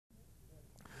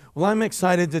Well, I'm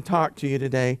excited to talk to you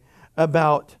today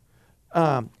about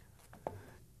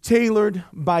tailored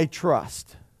by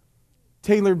trust.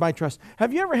 Tailored by trust.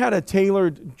 Have you ever had a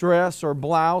tailored dress or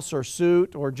blouse or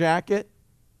suit or jacket?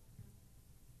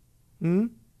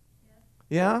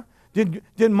 Yeah? Did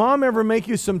Mom ever make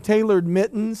you some tailored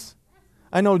mittens?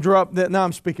 I know now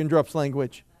I'm speaking Drup's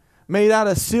language. Made out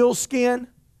of sealskin.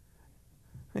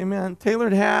 Amen.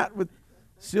 Tailored hat with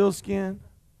sealskin.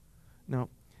 No.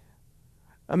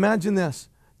 Imagine this.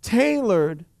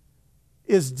 Tailored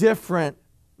is different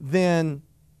than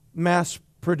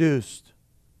mass-produced.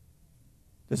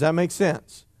 Does that make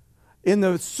sense? In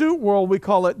the suit world, we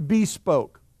call it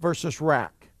bespoke versus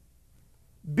rack.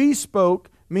 Bespoke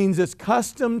means it's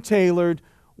custom tailored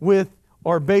with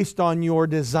or based on your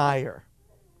desire.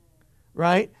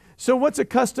 Right? So what's a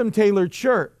custom tailored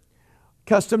shirt?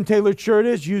 Custom tailored shirt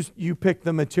is you pick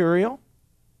the material,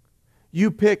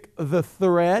 you pick the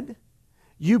thread,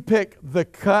 you pick the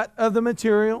cut of the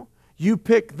material, you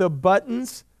pick the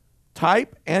buttons,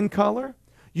 type and color,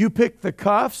 you pick the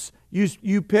cuffs,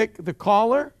 you pick the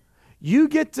collar. You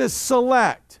get to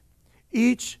select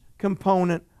each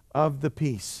component of the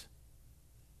piece.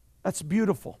 That's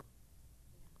beautiful.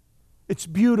 It's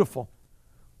beautiful.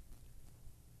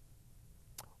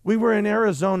 We were in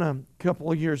Arizona a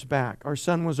couple of years back. Our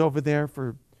son was over there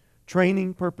for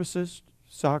training purposes,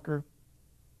 soccer.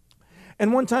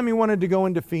 And one time he wanted to go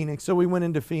into Phoenix, so we went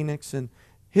into Phoenix, and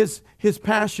his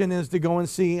passion is to go and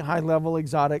see high-level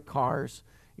exotic cars,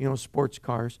 sports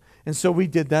cars. And so we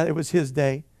did that. It was his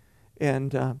day.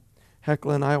 And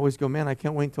Heckla and I always go, man, I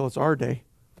can't wait until it's our day.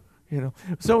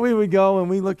 So we would go and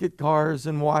we look at cars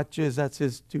and watches. That's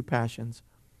his two passions.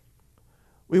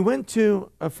 We went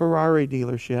to a Ferrari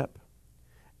dealership,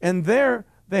 and there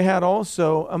they had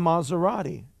also a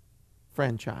Maserati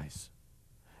franchise.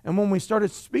 And when we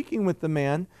started speaking with the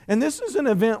man, and this is an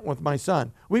event with my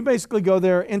son, we basically go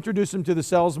there, introduce him to the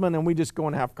salesman, and we just go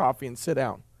and have coffee and sit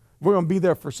down. We're going to be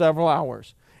there for several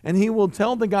hours. And he will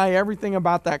tell the guy everything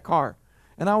about that car.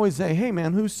 And I always say, hey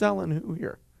man, who's selling who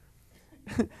here?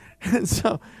 And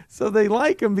so they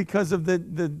like him because of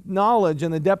the knowledge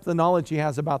and the depth of knowledge he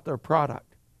has about their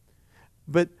product.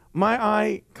 But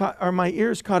my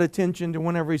ears caught attention to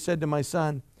whenever he said to my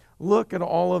son, look at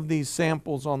all of these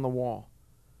samples on the wall.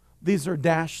 These are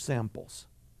dash samples.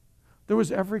 There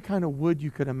was every kind of wood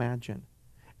you could imagine.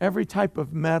 Every type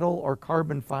of metal or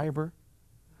carbon fiber.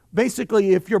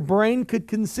 Basically, if your brain could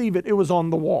conceive it, it was on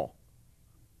the wall.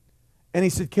 And he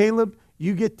said, Caleb,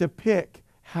 you get to pick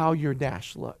how your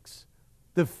dash looks.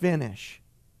 The finish.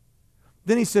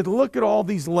 Then he said, look at all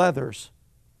these leathers.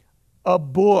 A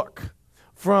book.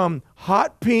 From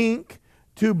hot pink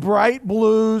to bright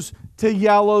blues to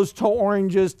yellows to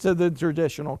oranges to the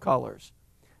traditional colors.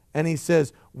 And he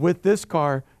says, with this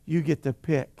car, you get to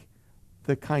pick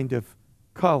the kind of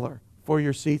color for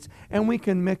your seats, and we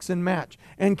can mix and match.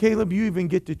 And Caleb, you even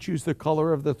get to choose the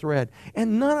color of the thread.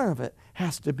 And none of it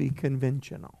has to be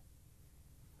conventional.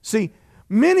 See,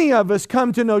 many of us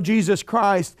come to know Jesus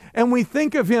Christ, and we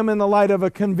think of Him in the light of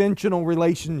a conventional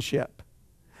relationship.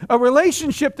 A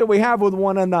relationship that we have with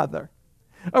one another.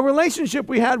 A relationship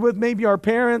we had with maybe our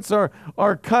parents or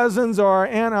our cousins or our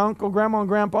aunt, uncle, grandma, and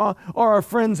grandpa, or our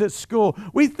friends at school.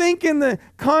 We think in the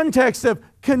context of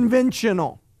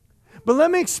conventional. But let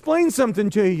me explain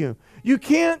something to you. You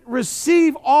can't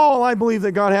receive all I believe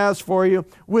that God has for you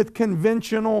with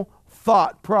conventional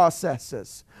thought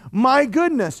processes. My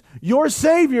goodness, your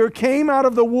Savior came out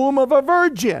of the womb of a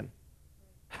virgin.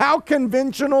 How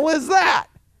conventional is that?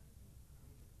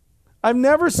 I've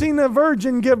never seen a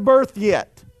virgin give birth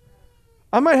yet.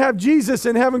 I might have Jesus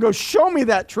in heaven go, show me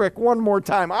that trick one more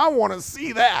time. I want to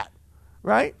see that.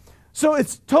 Right? So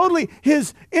it's totally,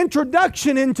 His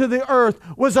introduction into the earth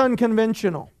was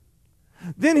unconventional.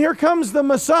 Then here comes the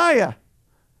Messiah.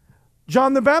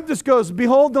 John the Baptist goes,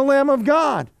 behold the Lamb of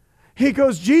God. He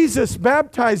goes, Jesus,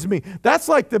 baptize me. That's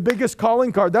like the biggest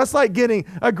calling card. That's like getting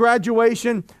a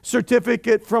graduation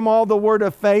certificate from all the Word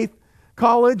of Faith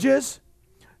colleges.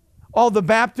 All the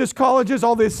Baptist colleges,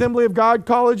 all the Assembly of God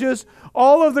colleges,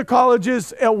 all of the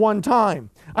colleges at one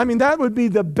time. I mean, that would be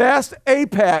the best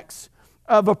apex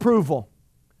of approval.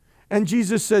 And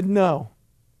Jesus said, no.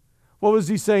 What was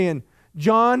He saying?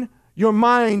 John, your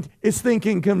mind is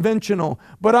thinking conventional,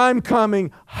 but I'm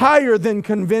coming higher than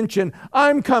convention.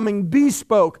 I'm coming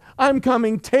bespoke. I'm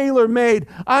coming tailor-made.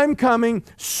 I'm coming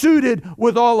suited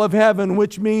with all of heaven,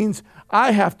 which means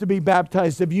I have to be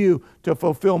baptized of you to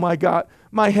fulfill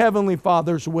my Heavenly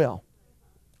Father's will.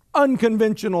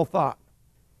 Unconventional thought.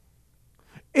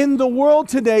 In the world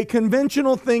today,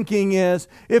 conventional thinking is,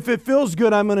 if it feels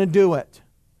good, I'm going to do it.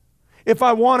 If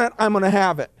I want it, I'm going to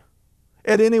have it.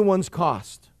 at anyone's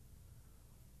cost.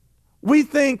 We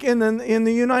think in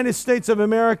the United States of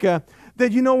America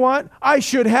that, you know what, I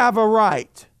should have a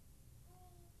right.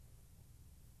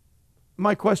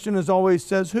 My question is always,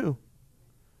 says who?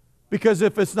 Because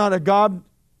if it's not a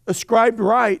God-ascribed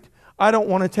right, I don't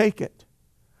want to take it.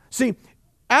 See,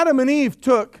 Adam and Eve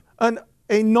took a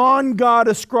non-God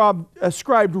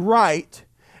ascribed right,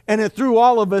 and it threw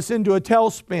all of us into a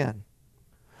tailspin.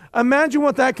 Imagine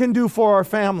what that can do for our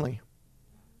family.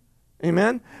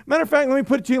 Amen? Matter of fact, let me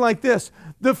put it to you like this.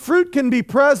 The fruit can be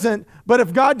present, but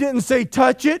if God didn't say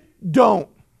touch it, don't.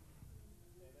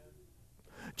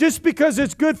 Just because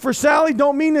it's good for Sally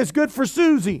don't mean it's good for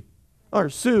Susie or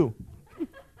Sue.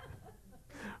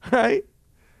 Right?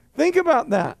 Think about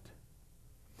that.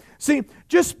 See,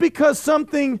 just because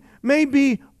something may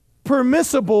be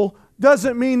permissible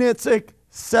doesn't mean it's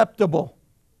acceptable.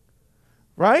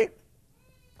 Right?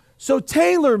 So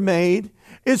tailor-made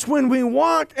is when we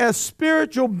walk as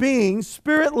spiritual beings,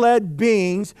 Spirit-led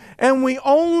beings, and we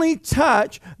only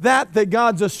touch that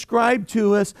God's ascribed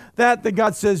to us, that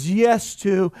God says yes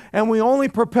to, and we only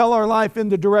propel our life in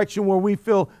the direction where we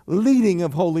feel leading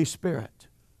of Holy Spirit.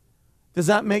 Does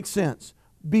that make sense?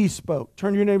 Bespoke.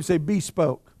 Turn to your neighbor and say,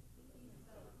 bespoke.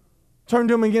 Turn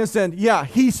to him again and say, yeah,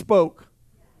 he spoke.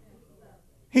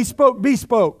 He spoke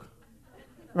bespoke.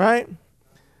 Right?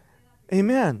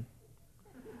 Amen.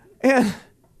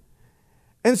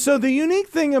 And so the unique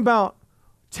thing about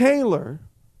tailor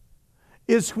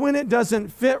is when it doesn't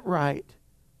fit right,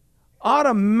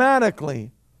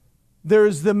 automatically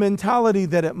there's the mentality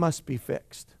that it must be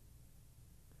fixed.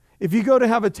 If you go to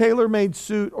have a tailor-made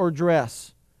suit or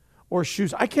dress or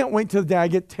shoes, I can't wait till the day I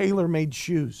get tailor-made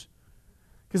shoes.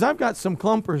 Because I've got some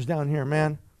clumpers down here,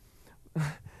 man.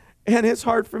 And it's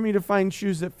hard for me to find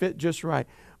shoes that fit just right.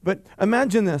 But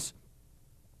imagine this.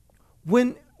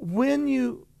 When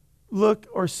you look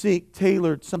or seek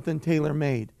tailored, something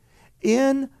tailor-made, I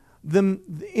don't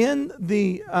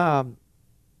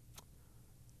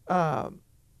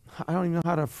even know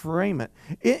how to frame it.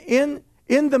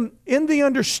 In the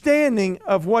understanding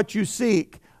of what you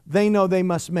seek, they know they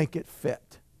must make it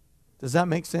fit. Does that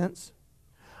make sense?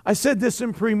 I said this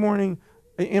in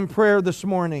prayer this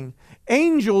morning.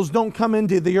 Angels don't come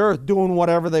into the earth doing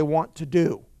whatever they want to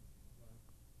do.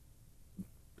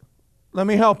 Let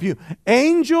me help you.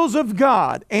 Angels of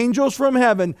God, angels from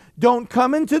heaven, don't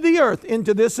come into the earth,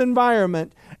 into this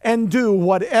environment, and do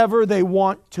whatever they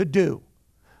want to do.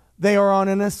 They are on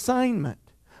an assignment.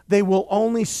 They will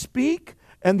only speak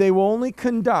and they will only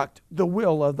conduct the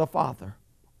will of the Father.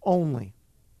 Only.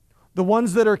 The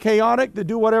ones that are chaotic, that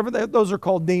do whatever, those are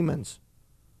called demons.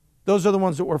 Those are the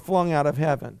ones that were flung out of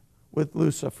heaven with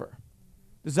Lucifer.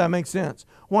 Does that make sense?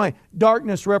 Why?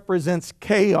 Darkness represents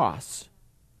chaos.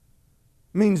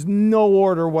 Means no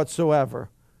order whatsoever.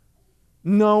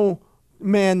 No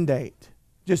mandate.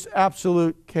 Just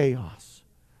absolute chaos.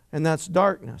 And that's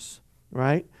darkness,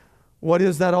 right? What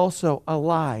is that also? A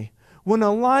lie. When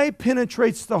a lie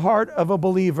penetrates the heart of a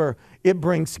believer, it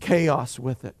brings chaos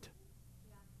with it.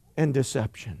 And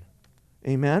deception.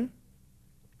 Amen?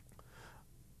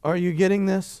 Are you getting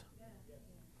this?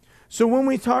 So when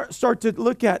we start to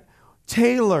look at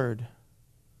tailored,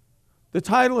 the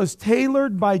title is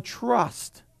Tailored by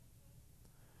Trust.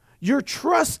 Your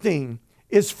trusting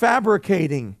is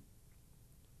fabricating.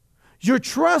 Your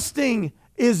trusting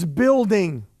is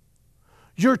building.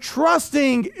 Your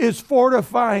trusting is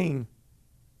fortifying.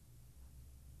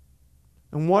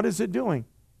 And what is it doing?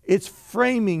 It's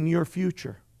framing your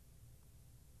future.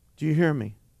 Do you hear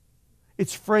me?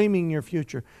 It's framing your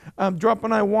future. Drop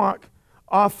and I walk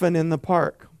often in the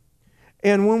park.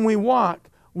 And when we walk,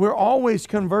 we're always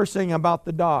conversing about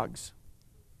the dogs.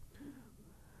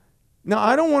 Now,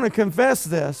 I don't want to confess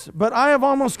this, but I have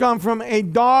almost gone from a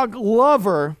dog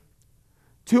lover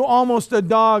to almost a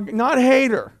dog, not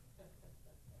hater,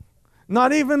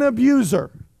 not even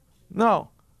abuser.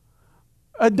 No.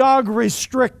 A dog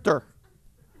restrictor.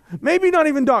 Maybe not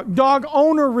even dog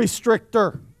owner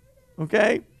restrictor.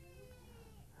 Okay?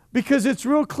 Because it's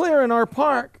real clear in our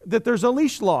park that there's a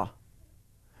leash law.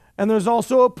 And there's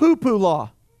also a poo-poo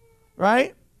law.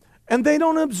 Right? And they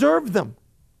don't observe them.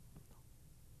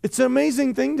 It's an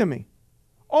amazing thing to me.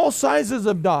 All sizes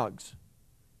of dogs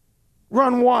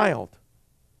run wild.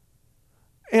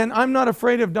 And I'm not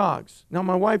afraid of dogs. Now,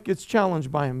 my wife gets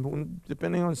challenged by them,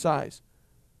 depending on size.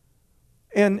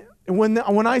 And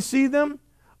when I see them,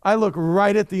 I look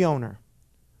right at the owner.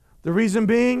 The reason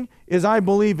being is I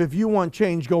believe if you want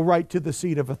change, go right to the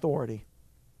seat of authority.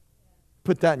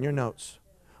 Put that in your notes.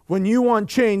 When you want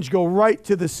change, go right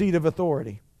to the seat of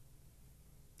authority.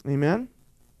 Amen?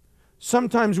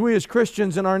 Sometimes we as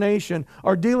Christians in our nation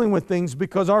are dealing with things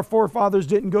because our forefathers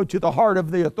didn't go to the heart of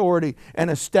the authority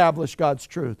and establish God's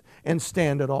truth and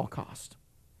stand at all cost.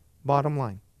 Bottom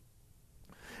line.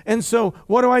 And so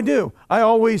what do? I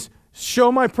always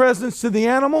show my presence to the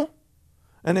animal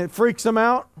and it freaks them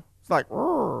out. It's like,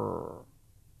 "Rrr."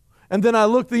 And then I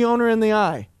look the owner in the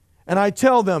eye and I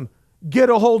tell them, get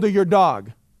a hold of your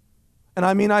dog. And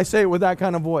I say it with that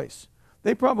kind of voice.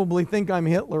 They probably think I'm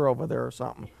Hitler over there or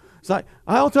something. It's like,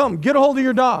 I'll tell them, get a hold of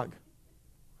your dog.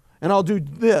 And I'll do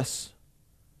this.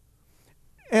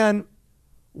 And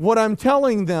what I'm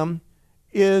telling them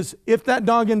is if that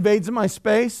dog invades my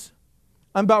space,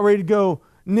 I'm about ready to go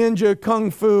ninja,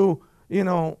 kung fu,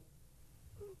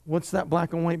 what's that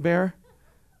black and white bear?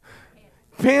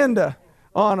 Panda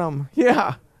on them.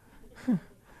 Yeah.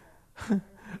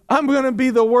 I'm going to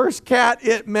be the worst cat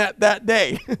it met that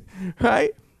day.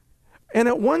 Right? And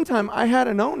at one time, I had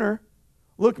an owner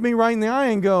look me right in the eye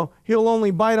and go, he'll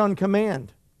only bite on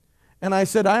command. And I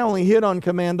said, I only hit on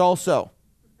command also.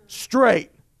 Straight.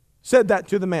 Said that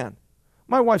to the man.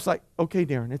 My wife's like, okay,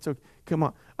 Darren, it's okay. Come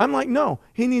on. I'm like, no.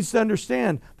 He needs to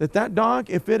understand that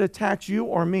dog, if it attacks you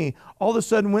or me, all of a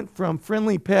sudden went from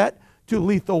friendly pet to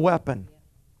lethal weapon.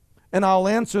 And I'll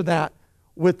answer that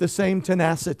with the same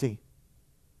tenacity.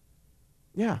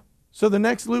 Yeah. So the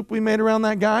next loop we made around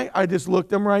that guy, I just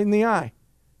looked him right in the eye.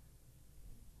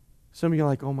 Some of you are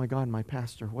like, oh my God, my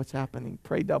pastor, what's happening?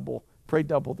 Pray double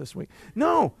this week.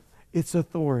 No, it's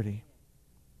authority,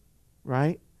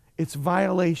 right? It's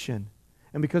violation.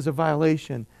 And because of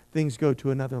violation, things go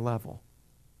to another level,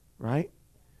 right?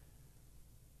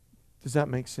 Does that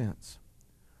make sense?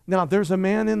 Now, there's a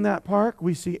man in that park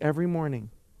we see every morning.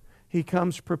 He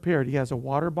comes prepared. He has a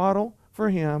water bottle for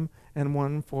him and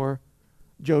one for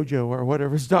Jojo or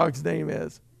whatever his dog's name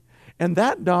is. And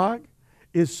that dog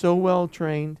is so well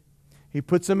trained. He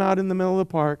puts him out in the middle of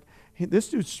the park. This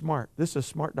dude's smart. This is a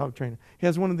smart dog trainer. He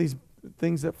has one of these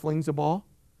things that flings a ball.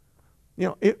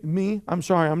 I'm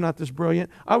sorry, I'm not this brilliant.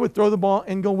 I would throw the ball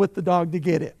and go with the dog to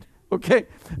get it. Okay?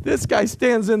 This guy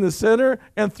stands in the center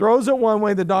and throws it one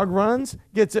way. The dog runs,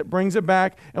 gets it, brings it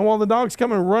back. And while the dog's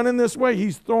coming running this way,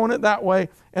 he's throwing it that way.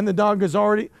 And the dog is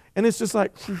already, and it's just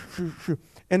like, shoo, shoo, shoo.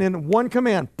 And in one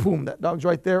command, boom, that dog's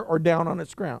right there or down on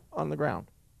the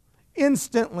ground.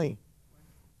 Instantly.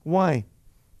 Why?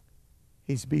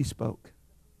 He's bespoke.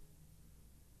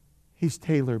 He's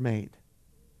tailor-made.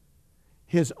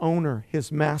 His owner,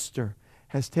 his master,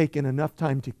 has taken enough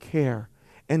time to care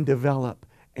and develop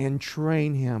and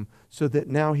train him so that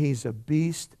now he's a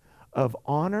beast of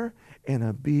honor and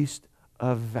a beast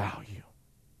of value.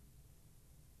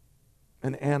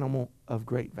 An animal of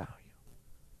great value.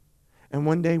 And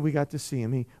one day we got to see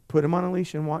him. He put him on a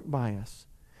leash and walked by us.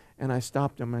 And I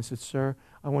stopped him. I said, sir,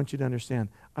 I want you to understand,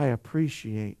 I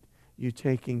appreciate you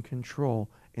taking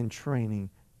control and training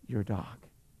your dog.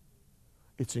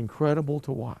 It's incredible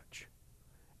to watch.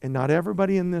 And not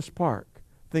everybody in this park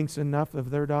thinks enough of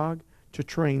their dog to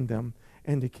train them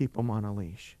and to keep them on a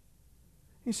leash.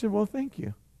 He said, well, thank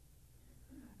you.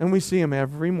 And we see him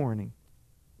every morning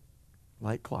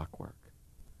like clockwork.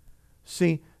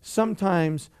 See,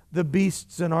 sometimes the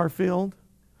beasts in our field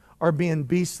are being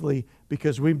beastly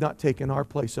because we've not taken our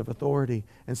place of authority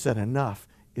and said enough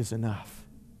is enough.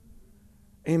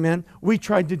 Amen. We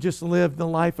tried to just live the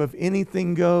life of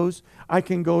anything goes. I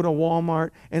can go to Walmart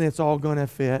and it's all going to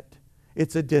fit.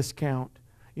 It's a discount.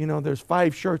 There's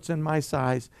 5 shirts in my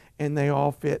size and they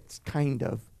all fit kind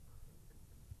of.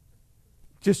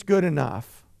 Just good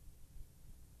enough.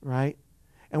 Right?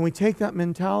 And we take that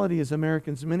mentality as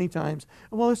Americans many times.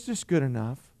 Well, it's just good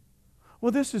enough.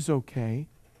 Well, this is okay.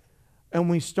 And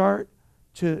we start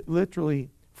to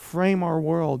literally frame our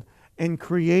world and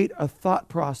create a thought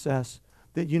process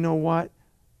that, you know what,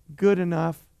 good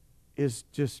enough is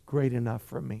just great enough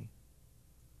for me.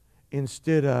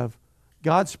 Instead of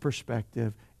God's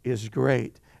perspective is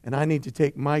great. And I need to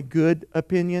take my good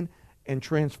opinion and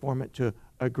transform it to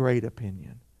a great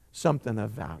opinion. Something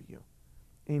of value.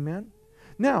 Amen?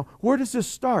 Now, where does this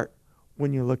start?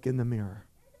 When you look in the mirror.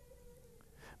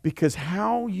 Because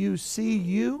how you see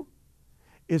you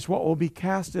is what will be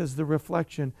cast as the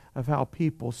reflection of how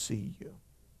people see you.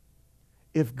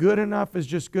 If good enough is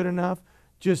just good enough,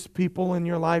 just people in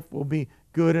your life will be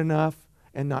good enough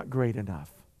and not great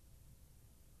enough.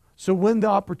 So when the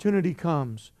opportunity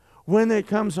comes, when it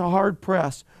comes a hard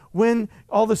press, when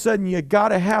all of a sudden you got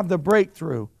to have the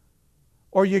breakthrough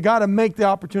or you got to make the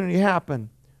opportunity happen,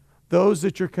 those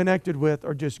that you're connected with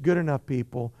are just good enough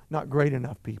people, not great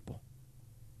enough people.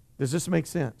 Does this make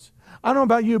sense? I don't know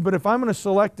about you, but if I'm going to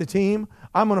select a team,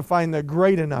 I'm going to find the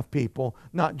great enough people,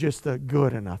 not just the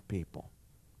good enough people.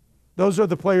 Those are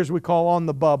the players we call on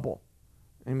the bubble.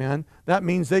 Amen. That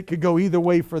means they could go either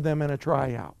way for them in a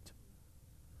tryout.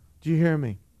 Do you hear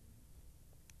me?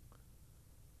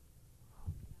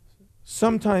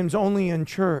 Sometimes only in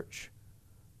church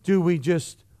do we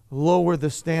just lower the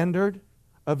standard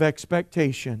of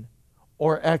expectation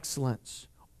or excellence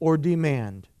or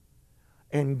demand,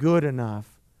 and good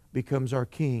enough becomes our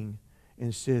king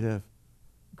instead of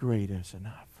great is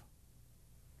enough.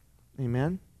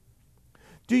 Amen?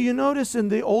 Do you notice in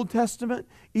the Old Testament,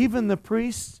 even the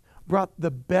priests brought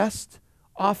the best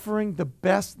offering, the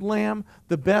best lamb,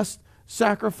 the best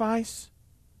sacrifice?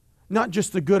 Not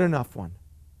just the good enough one.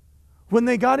 When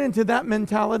they got into that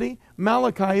mentality,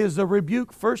 Malachi is a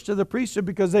rebuke first to the priesthood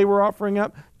because they were offering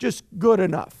up just good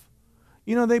enough.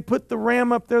 You know, they put the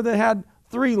ram up there that had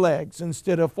 3 legs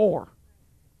instead of 4.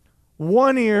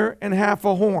 1 ear and half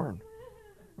a horn.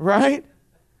 Right?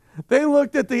 They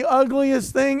looked at the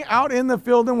ugliest thing out in the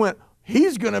field and went,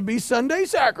 he's going to be Sunday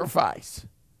sacrifice.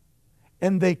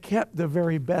 And they kept the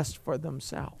very best for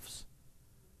themselves.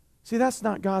 See, that's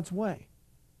not God's way.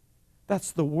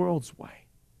 That's the world's way.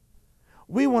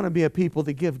 We want to be a people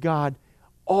that give God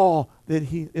all that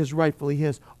He is rightfully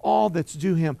His, all that's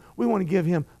due Him. We want to give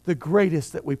Him the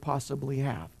greatest that we possibly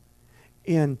have.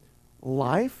 In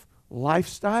life,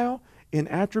 lifestyle, in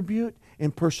attribute,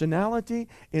 in personality,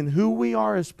 in who we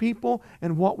are as people,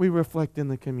 and what we reflect in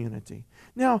the community.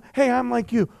 Now, hey, I'm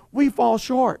like you. We fall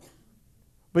short.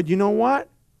 But you know what?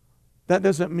 That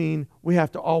doesn't mean we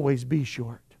have to always be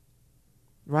short.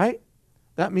 Right?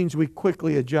 That means we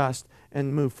quickly adjust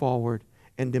and move forward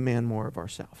and demand more of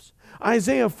ourselves.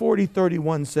 Isaiah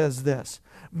 40:31 says this,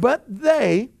 but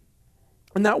they,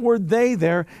 and that word they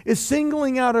there is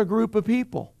singling out a group of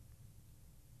people.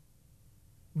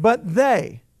 But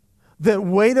they that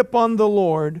wait upon the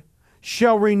Lord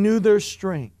shall renew their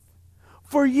strength.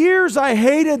 For years I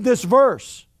hated this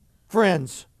verse,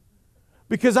 friends,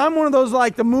 because I'm one of those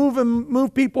like to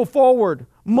move people forward,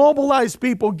 mobilize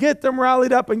people, get them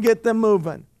rallied up and get them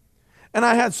moving. And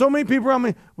I had so many people around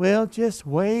me, well, just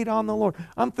wait on the Lord.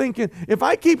 I'm thinking, if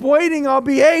I keep waiting, I'll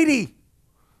be 80.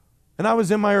 And I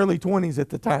was in my early 20s at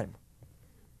the time.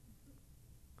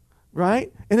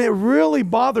 Right? And it really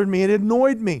bothered me. It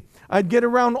annoyed me. I'd get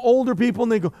around older people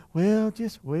and they'd go, well,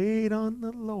 just wait on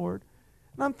the Lord.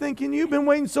 And I'm thinking, you've been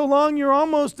waiting so long, you're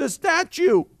almost a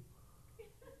statue.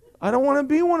 I don't want to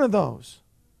be one of those.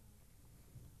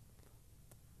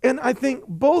 And I think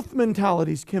both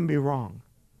mentalities can be wrong.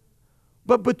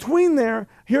 But between there,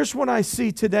 here's what I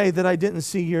see today that I didn't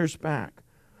see years back.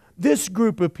 This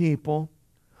group of people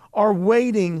are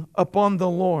waiting upon the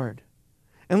Lord.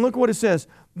 And look what it says,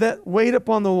 that wait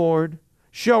upon the Lord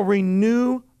shall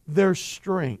renew their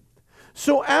strength.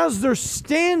 So as they're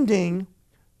standing,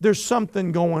 there's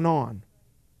something going on.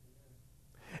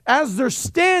 As they're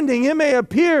standing, it may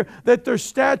appear that they're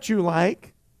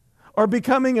statue-like or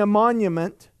becoming a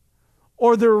monument,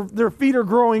 or their feet are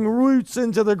growing roots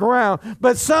into the ground.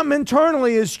 But something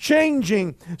internally is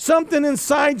changing. Something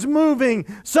inside's moving.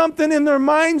 Something in their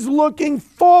minds looking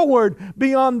forward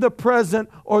beyond the present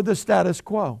or the status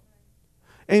quo.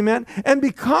 Amen? And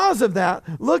because of that,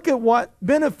 look at what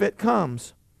benefit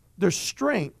comes. Their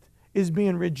strength is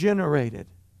being regenerated,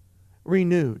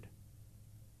 renewed.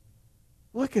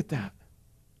 Look at that.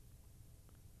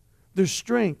 Their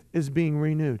strength is being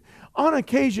renewed. On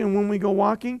occasion, when we go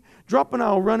walking, Drop and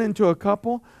I'll run into a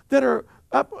couple that are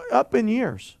up in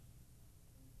years.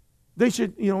 They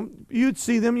should, you'd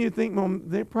see them, you'd think, well,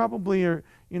 they probably are,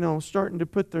 starting to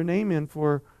put their name in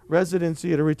for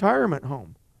residency at a retirement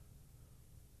home.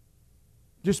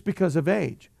 Just because of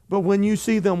age. But when you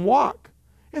see them walk,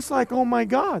 it's like, oh my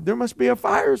God, there must be a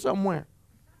fire somewhere.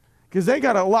 Because they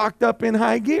got it locked up in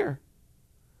high gear.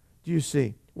 Do you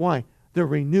see? Why? They're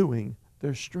renewing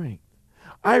their strength.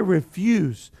 I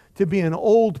refuse to be an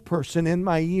old person in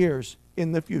my years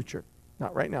in the future.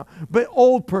 Not right now. But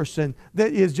old person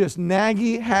that is just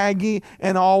naggy, haggy,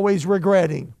 and always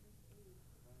regretting.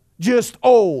 Just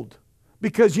old.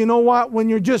 Because you know what? When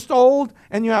you're just old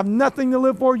and you have nothing to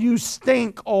live for, you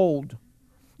stink old.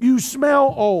 You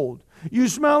smell old. You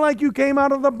smell like you came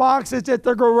out of the box that's at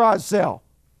the garage sale.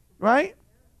 Right?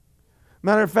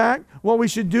 Matter of fact, what we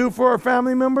should do for our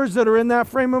family members that are in that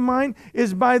frame of mind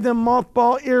is buy them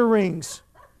mothball earrings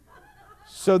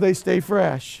so they stay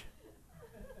fresh.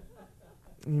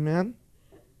 Amen?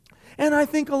 And I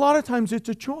think a lot of times it's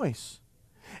a choice.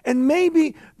 And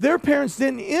maybe their parents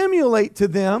didn't emulate to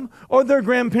them or their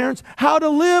grandparents how to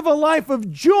live a life of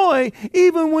joy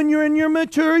even when you're in your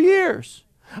mature years.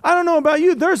 I don't know about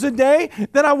you. There's a day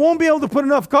that I won't be able to put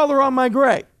enough color on my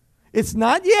gray. It's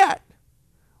not yet.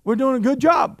 We're doing a good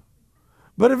job.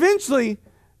 But eventually,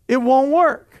 it won't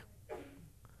work.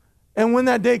 And when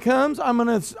that day comes, I'm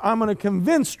gonna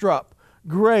convince Strupp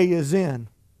gray is in.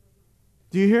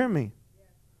 Do you hear me?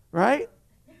 Right?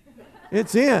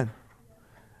 It's in.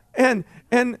 And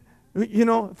you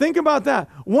know, think about that.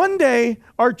 One day,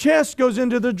 our chest goes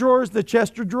into the drawers, the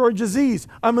chest or drawer disease.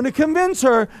 I'm going to convince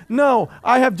her, no,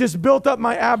 I have just built up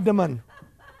my abdomen.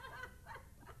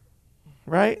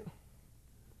 Right?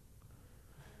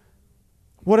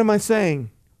 What am I saying?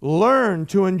 Learn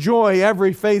to enjoy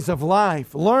every phase of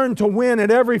life. Learn to win at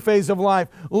every phase of life.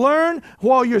 Learn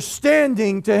while you're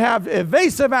standing to have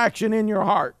evasive action in your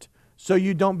heart so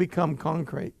you don't become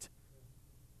concrete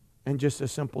and just a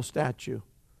simple statue.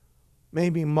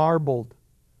 Maybe marbled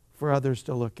for others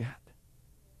to look at.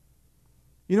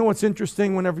 You know what's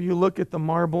interesting whenever you look at the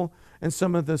marble and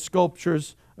some of the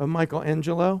sculptures of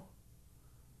Michelangelo?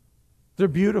 They're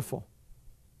beautiful,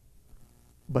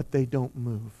 but they don't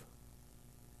move.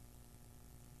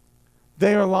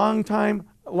 They are long time,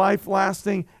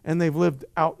 life-lasting, and they've lived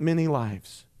out many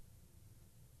lives,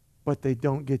 but they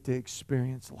don't get to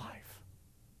experience life.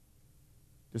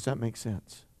 Does that make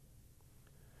sense?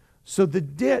 So the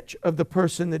ditch of the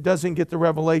person that doesn't get the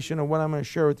revelation of what I'm going to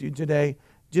share with you today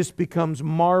just becomes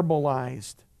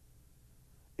marbleized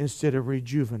instead of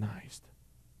rejuvenized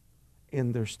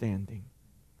in their standing.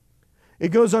 It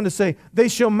goes on to say, they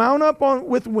shall mount up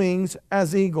with wings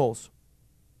as eagles.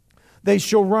 They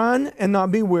shall run and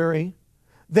not be weary.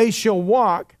 They shall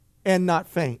walk and not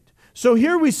faint. So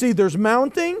here we see there's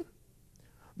mounting,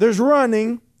 there's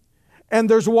running, and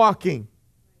there's walking.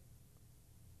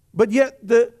 But yet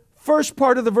the first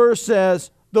part of the verse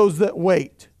says, those that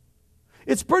wait.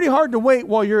 It's pretty hard to wait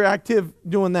while you're active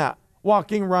doing that.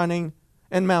 Walking, running,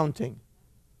 and mounting.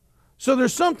 So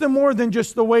there's something more than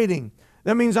just the waiting.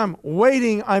 That means I'm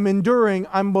waiting, I'm enduring,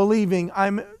 I'm believing,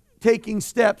 I'm taking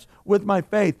steps with my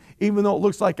faith, even though it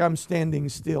looks like I'm standing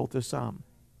still to some.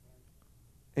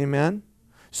 Amen?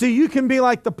 See, you can be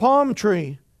like the palm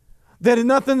tree, that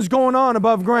nothing's going on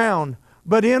above ground,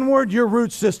 but inward your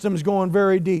root system's going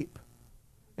very deep.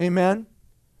 Amen?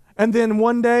 And then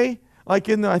one day, like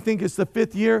I think it's the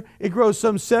 5th year, it grows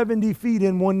some 70 feet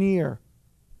in 1 year.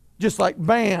 Just like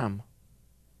bam.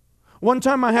 One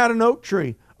time I had an oak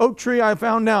tree. Oak tree, I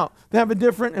found out, they have a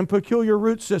different and peculiar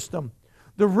root system.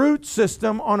 The root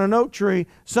system on an oak tree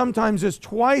sometimes is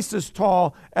twice as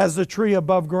tall as the tree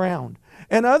above ground.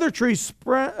 And other trees,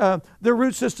 their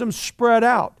root systems spread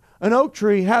out. An oak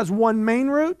tree has one main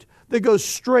root that goes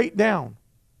straight down.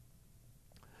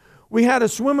 We had a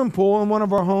swimming pool in one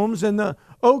of our homes, and the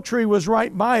oak tree was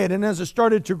right by it. And as it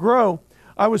started to grow,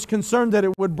 I was concerned that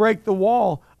it would break the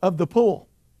wall of the pool.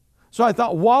 So I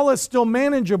thought, while it's still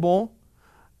manageable,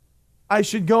 I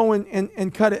should go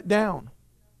and cut it down.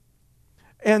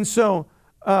 And so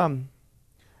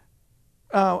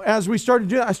as we started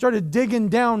doing, I started digging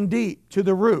down deep to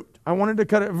the root. I wanted to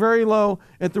cut it very low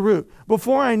at the root.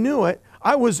 Before I knew it,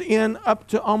 I was in up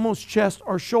to almost chest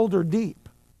or shoulder deep.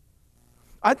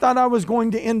 I thought I was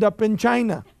going to end up in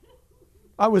China.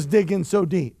 I was digging so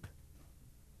deep.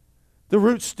 The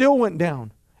root still went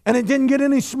down, and it didn't get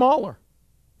any smaller.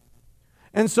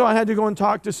 And so I had to go and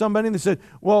talk to somebody, and they said,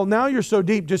 well, now you're so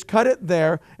deep, just cut it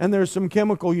there, and there's some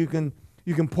chemical you can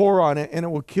pour on it, and it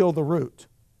will kill the root.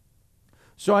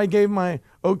 So I gave my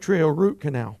oak tree a root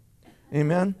canal.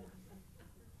 Amen?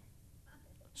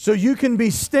 So you can be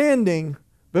standing,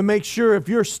 but make sure if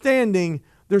you're standing,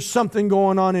 there's something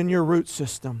going on in your root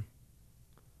system.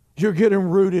 You're getting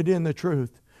rooted in the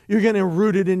truth. You're getting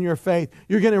rooted in your faith.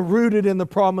 You're getting rooted in the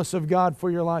promise of God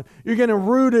for your life. You're getting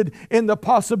rooted in the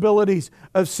possibilities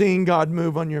of seeing God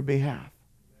move on your behalf.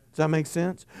 Does that make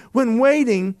sense? When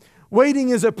waiting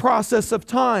is a process of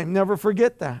time. Never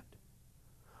forget that.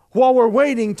 While we're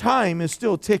waiting, time is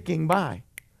still ticking by.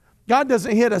 God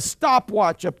doesn't hit a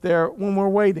stopwatch up there when we're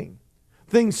waiting.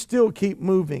 Things still keep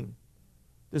moving.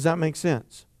 Does that make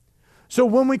sense? So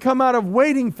when we come out of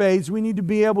waiting phase, we need to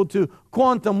be able to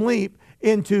quantum leap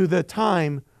into the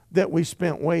time that we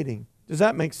spent waiting. Does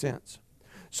that make sense?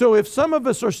 So if some of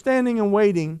us are standing and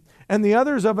waiting, and the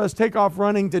others of us take off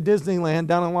running to Disneyland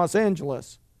down in Los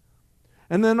Angeles,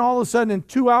 and then all of a sudden,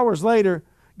 2 hours later,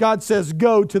 God says,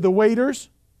 go to the waiters,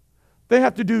 they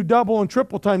have to do double and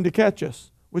triple time to catch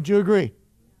us. Would you agree?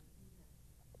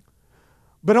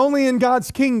 But only in God's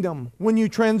kingdom, when you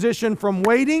transition from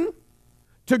waiting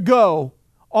to go,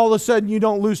 all of a sudden you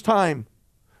don't lose time.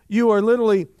 You are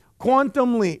literally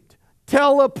quantum leaped,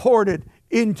 teleported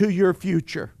into your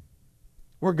future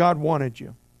where God wanted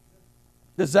you.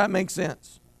 Does that make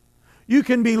sense? You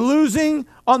can be losing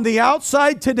on the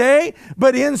outside today,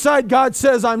 but inside God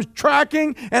says, I'm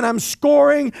tracking and I'm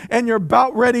scoring, and you're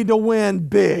about ready to win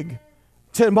big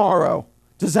tomorrow.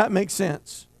 Does that make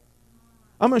sense?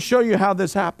 I'm going to show you how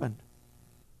this happened.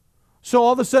 So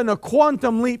all of a sudden a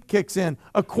quantum leap kicks in,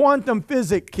 a quantum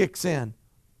physics kicks in,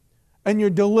 and you're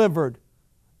delivered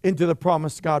into the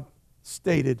promise God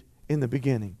stated in the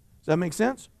beginning. Does that make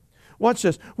sense? Watch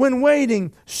this. When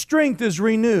waiting, strength is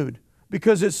renewed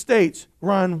because it states,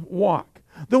 run, walk.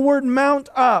 The word mount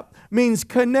up means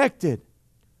connected.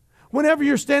 Whenever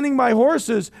you're standing by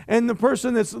horses and the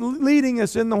person that's leading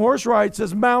us in the horse ride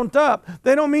says mount up,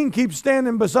 they don't mean keep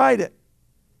standing beside it.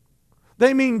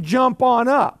 They mean jump on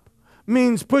up.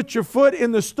 Means put your foot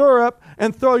in the stirrup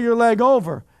and throw your leg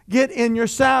over. Get in your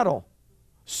saddle.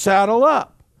 Saddle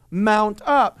up. Mount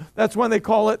up. That's when they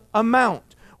call it a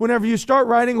mount. Whenever you start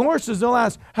riding horses, they'll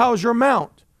ask, how's your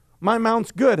mount? My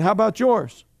mount's good. How about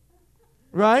yours?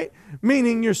 Right?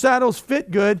 Meaning your saddles fit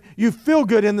good, you feel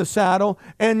good in the saddle,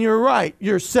 and you're right.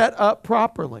 You're set up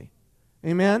properly.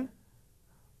 Amen?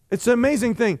 It's an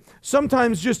amazing thing.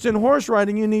 Sometimes just in horse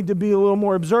riding, you need to be a little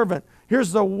more observant.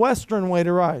 Here's the Western way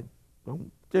to ride. But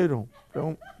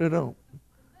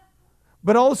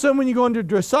all of a sudden when you go into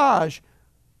dressage,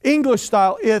 English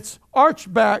style, it's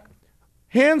arched back,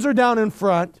 hands are down in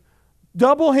front,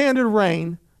 double-handed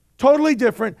rein, totally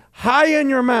different, high in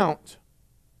your mount.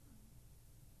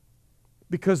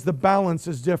 Because the balance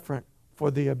is different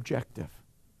for the objective.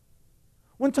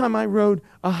 One time I rode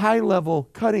a high-level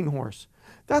cutting horse.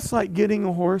 That's like getting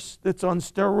a horse that's on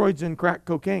steroids and crack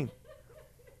cocaine.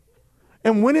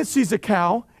 And when it sees a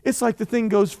cow, it's like the thing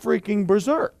goes freaking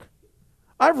berserk.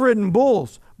 I've ridden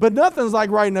bulls, but nothing's like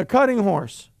riding a cutting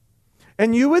horse.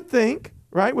 And you would think,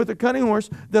 right, with a cutting horse,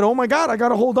 that, oh my God, I got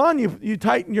to hold on. You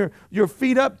tighten your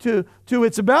feet up to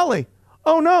its belly.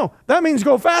 Oh no, that means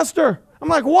go faster. I'm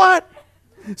like, what?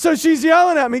 So she's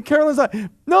yelling at me. Carolyn's like,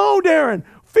 no, Darren,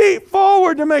 feet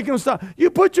forward to make him stop. You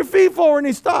put your feet forward and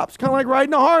he stops. Kind of like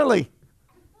riding a Harley.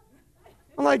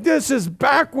 I'm like, this is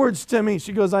backwards to me.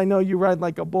 She goes, I know you ride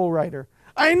like a bull rider.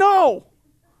 I know.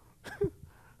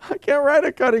 I can't ride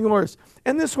a cutting horse.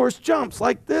 And this horse jumps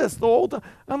like this the whole time.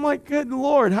 I'm like, good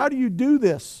Lord, how do you do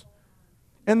this?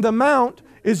 And the mount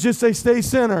is just they stay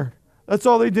centered. That's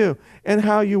all they do. And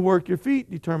how you work your feet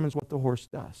determines what the horse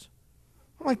does.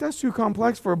 I'm like, that's too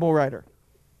complex for a bull rider.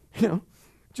 You know,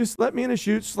 just let me in a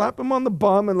chute, slap him on the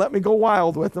bum, and let me go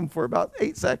wild with him for about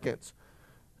 8 seconds.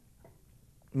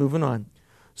 Moving on.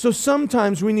 So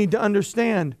sometimes we need to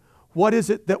understand, what is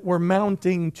it that we're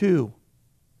mounting to?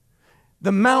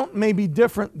 The mount may be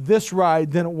different this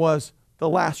ride than it was the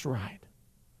last ride.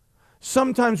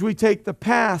 Sometimes we take the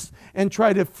past and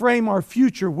try to frame our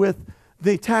future with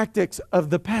the tactics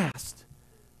of the past,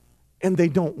 and they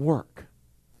don't work.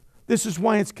 This is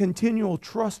why it's continual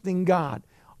trusting God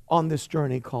on this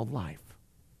journey called life.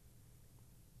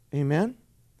 Amen?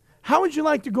 How would you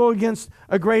like to go against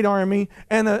a great army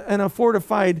and a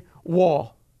fortified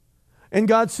wall? And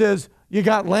God says, you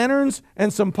got lanterns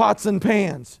and some pots and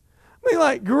pans. Be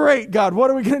like, great, God, what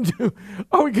are we going to do?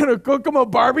 Are we going to cook them a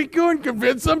barbecue and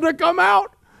convince them to come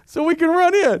out so we can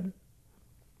run in?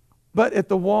 But at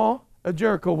the wall of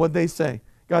Jericho, what'd they say?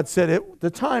 God said, at the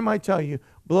time I tell you,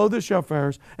 blow the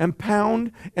shofars and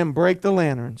pound and break the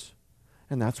lanterns.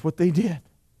 And that's what they did.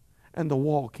 And the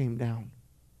wall came down.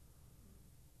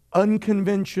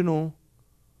 Unconventional,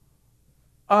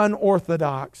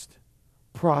 unorthodox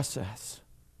process.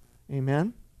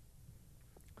 Amen?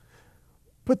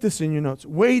 Put this in your notes.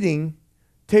 Waiting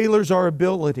tailors our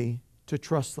ability to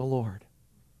trust the Lord.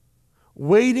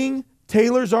 Waiting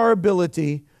tailors our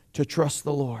ability to trust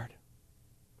the Lord.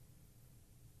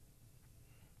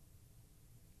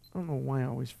 I don't know why I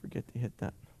always forget to hit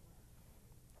that.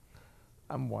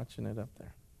 I'm watching it up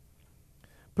there.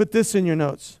 Put this in your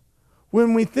notes.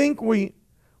 When we think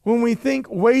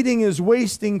waiting is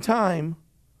wasting time,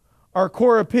 our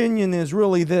core opinion is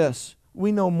really this: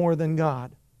 we know more than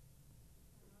God.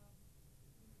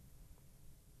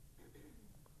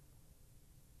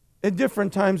 At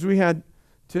different times we had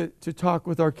to talk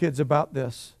with our kids about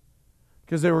this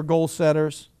because they were goal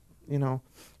setters, you know,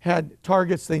 had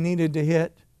targets they needed to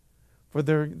hit for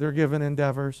their given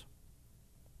endeavors.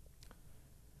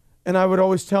 And I would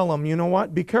always tell them, you know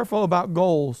what, be careful about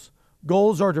goals.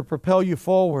 Goals are to propel you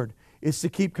forward. It's to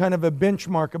keep kind of a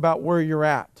benchmark about where you're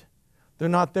at. They're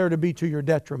not there to be to your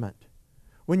detriment.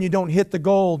 When you don't hit the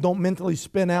goal, don't mentally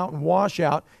spin out and wash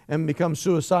out and become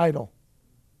suicidal.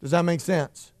 Does that make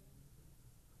sense?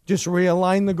 Just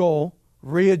realign the goal,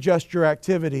 readjust your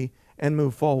activity, and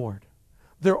move forward.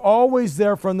 They're always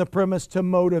there from the premise to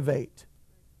motivate.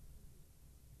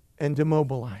 and to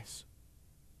mobilize,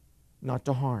 not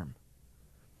to harm.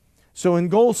 So in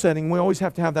goal setting, we always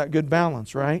have to have that good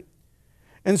balance, right?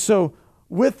 And so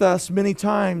with us, many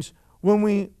times when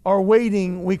we are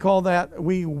waiting, we call that,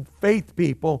 we faith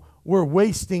people, we're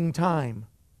wasting time.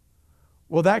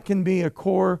 Well, that can be a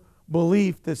core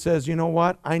belief that says, you know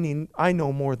what, I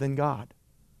know more than God.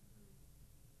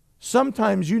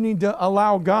 Sometimes you need to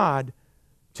allow God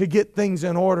to get things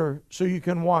in order so you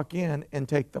can walk in and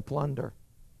take the plunder.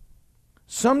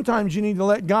 Sometimes you need to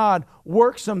let God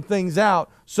work some things out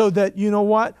so that, you know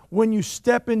what, when you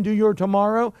step into your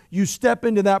tomorrow, you step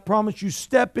into that promise, you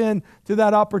step into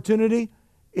that opportunity,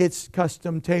 it's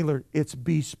custom tailored, it's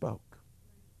bespoke.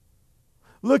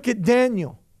 Look at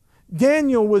Daniel.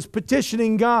 Daniel was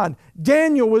petitioning God.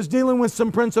 Daniel was dealing with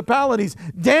some principalities.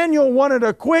 Daniel wanted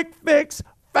a quick fix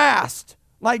fast,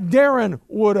 like Darren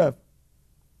would have.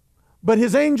 But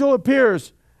his angel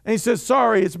appears and he says,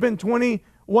 sorry, it's been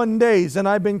 21 days and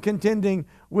I've been contending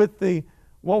with the,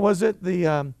 what was it?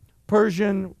 The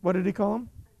Persian, what did he call him?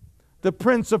 The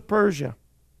Prince of Persia.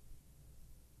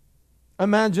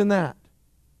 Imagine that.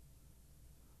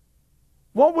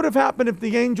 What would have happened if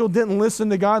the angel didn't listen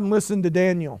to God and listen to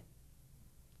Daniel?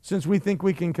 Since we think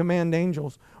we can command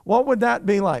angels. What would that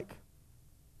be like?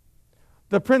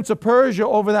 The Prince of Persia,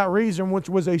 over that reason, which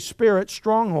was a spirit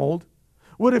stronghold,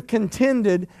 would have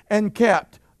contended and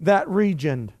kept that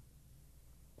region,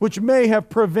 which may have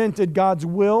prevented God's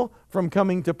will from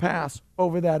coming to pass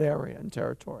over that area and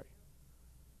territory.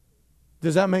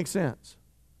 Does that make sense?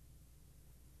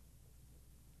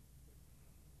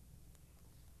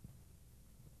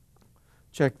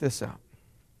 Check this out.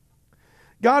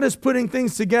 God is putting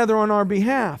things together on our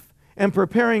behalf and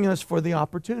preparing us for the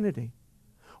opportunity.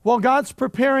 While God's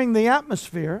preparing the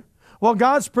atmosphere, while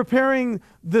God's preparing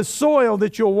the soil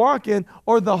that you'll walk in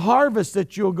or the harvest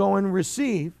that you'll go and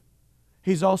receive,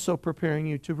 He's also preparing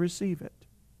you to receive it.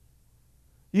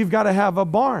 You've got to have a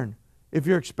barn if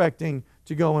you're expecting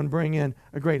to go and bring in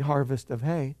a great harvest of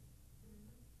hay.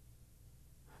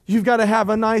 You've got to have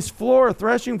a nice floor, a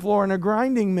threshing floor, and a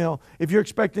grinding mill if you're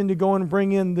expecting to go and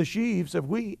bring in the sheaves of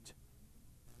wheat.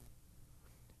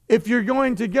 If you're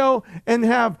going to go and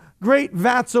have great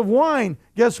vats of wine,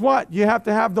 guess what? You have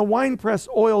to have the wine press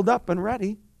oiled up and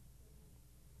ready.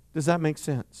 Does that make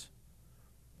sense?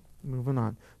 Moving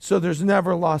on. So there's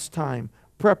never lost time.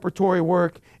 Preparatory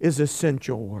work is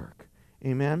essential work.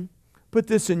 Amen? Put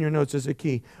this in your notes as a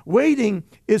key. Waiting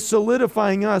is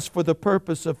solidifying us for the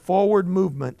purpose of forward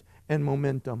movement and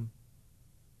momentum.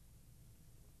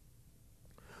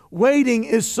 Waiting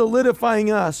is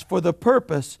solidifying us for the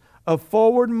purpose of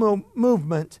forward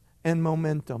movement and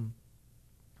momentum.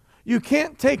 You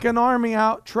can't take an army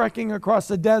out trekking across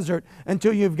the desert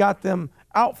until you've got them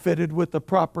outfitted with the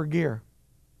proper gear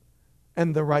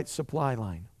and the right supply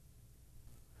line.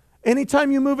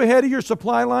 Anytime you move ahead of your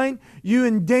supply line, you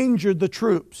endanger the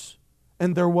troops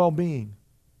and their well-being.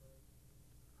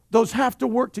 Those have to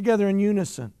work together in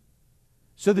unison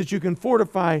so that you can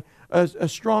fortify a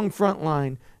strong front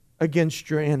line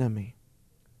against your enemy.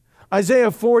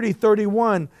 Isaiah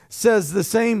 40:31 says the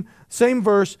same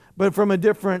verse, but from a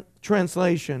different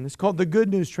translation. It's called the Good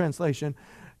News translation.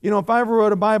 You know, if I ever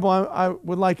wrote a Bible, I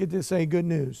would like it to say good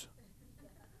news.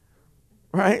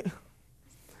 Right?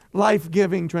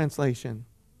 Life-giving translation.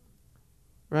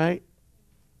 Right?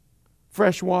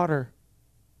 Fresh water.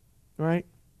 Right?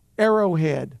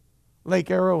 Arrowhead.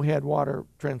 Lake Arrowhead water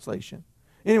translation.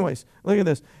 Anyways, look at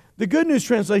this. The Good News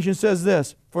translation says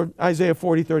this for Isaiah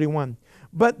 40:31.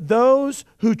 But those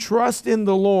who trust in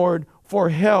the Lord for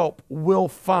help will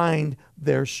find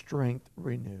their strength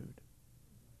renewed.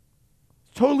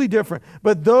 Totally different.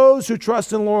 But those who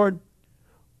trust in the Lord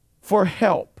for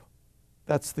help,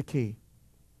 that's the key,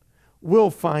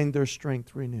 will find their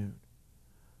strength renewed.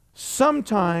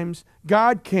 Sometimes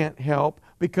God can't help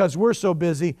because we're so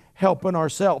busy helping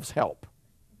ourselves help.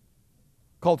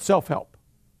 Called self-help.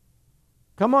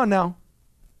 Come on now.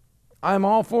 I'm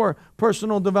all for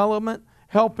personal development,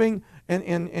 helping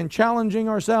and challenging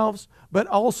ourselves, but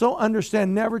also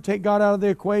understand never take God out of the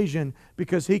equation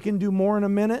because He can do more in a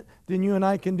minute than you and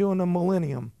I can do in a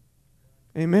millennium.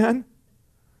 Amen?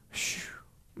 Whew,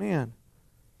 man.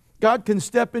 God can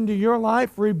step into your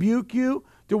life, rebuke you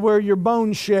to where your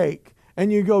bones shake,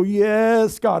 and you go,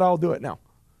 yes, God, I'll do it now.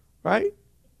 Right?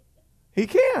 He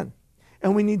can.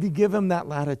 And we need to give Him that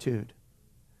latitude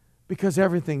because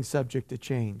everything's subject to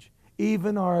change,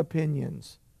 even our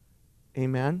opinions.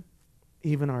 Amen?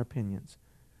 Even our opinions.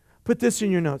 Put this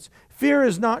in your notes. Fear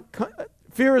is not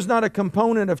a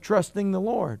component of trusting the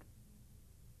Lord.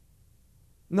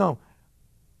 No.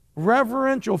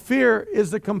 Reverential fear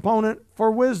is the component for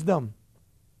wisdom.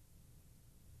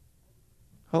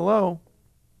 Hello?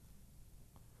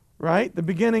 Right? The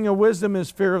beginning of wisdom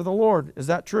is fear of the Lord. Is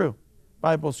that true?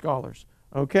 Bible scholars.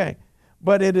 Okay.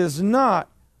 But it is not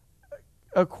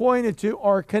acquainted to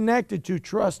or connected to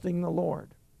trusting the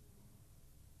Lord.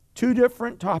 Two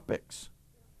different topics.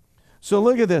 So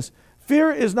look at this.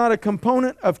 Fear is not a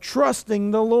component of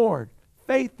trusting the Lord.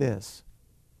 Faith is.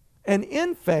 And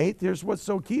in faith, here's what's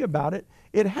so key about it,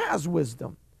 it has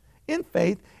wisdom. In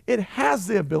faith, it has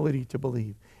the ability to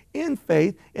believe. In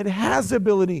faith, it has the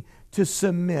ability to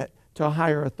submit to a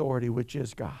higher authority, which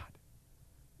is God.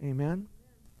 Amen?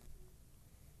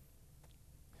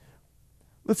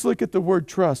 Let's look at the word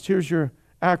trust. Here's your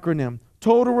acronym.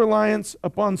 Total reliance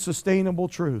upon sustainable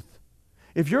truth.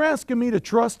 If you're asking me to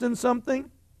trust in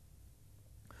something,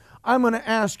 I'm going to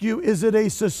ask you, is it a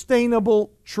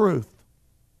sustainable truth?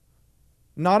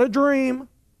 Not a dream.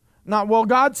 Not, well,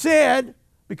 God said,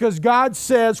 because God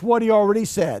says what He already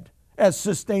said as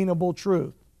sustainable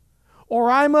truth.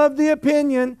 Or I'm of the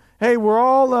opinion, hey, we're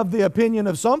all of the opinion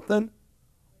of something.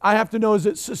 I have to know, is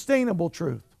it sustainable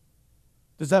truth?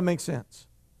 Does that make sense?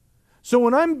 So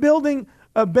when I'm building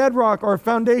a bedrock or a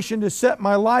foundation to set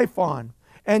my life on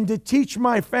and to teach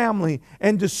my family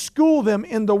and to school them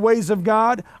in the ways of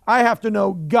God, I have to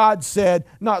know God said,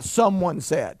 not someone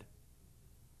said.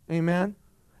 Amen?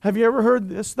 Have you ever heard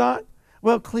this thought?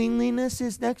 Well, cleanliness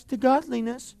is next to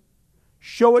godliness.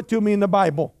 Show it to me in the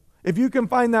Bible. If you can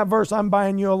find that verse, I'm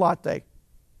buying you a latte.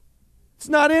 It's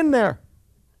not in there.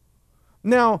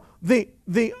 Now, the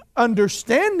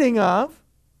understanding of,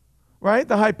 right,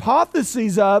 the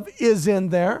hypothesis of is in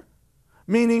there.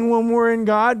 Meaning when we're in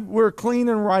God, we're clean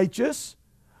and righteous.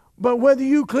 But whether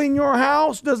you clean your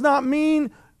house does not mean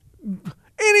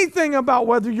anything about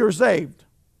whether you're saved.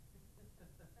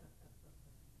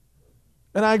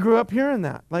 And I grew up hearing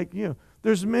that, like you.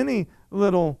 There's many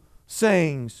little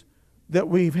sayings that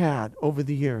we've had over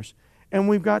the years. And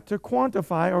we've got to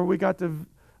quantify, or we got to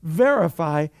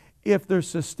verify if they're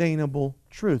sustainable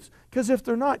truths. Because if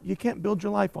they're not, you can't build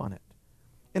your life on it.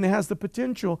 And it has the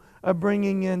potential of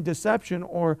bringing in deception,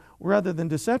 or rather than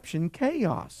deception,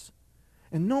 chaos.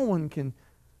 And no one can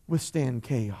withstand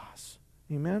chaos.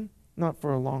 Amen? Not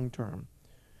for a long term.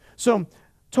 So,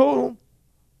 total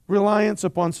reliance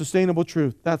upon sustainable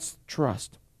truth. That's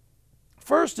trust.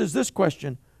 First is this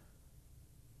question.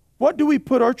 What do we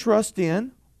put our trust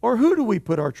in, or who do we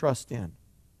put our trust in?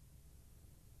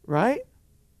 Right?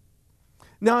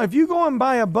 Now, if you go and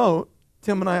buy a boat,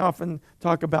 Tim and I often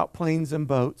talk about planes and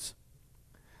boats.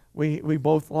 We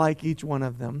both like each one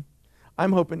of them.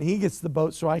 I'm hoping he gets the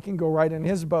boat so I can go ride in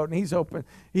his boat, and he's hoping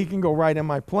he can go ride in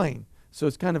my plane. So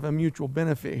it's kind of a mutual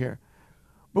benefit here.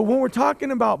 But when we're talking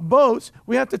about boats,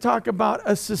 we have to talk about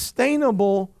a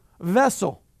sustainable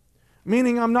vessel.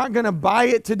 Meaning I'm not going to buy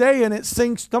it today and it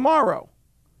sinks tomorrow.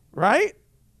 Right?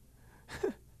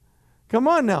 Come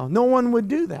on now. No one would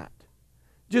do that.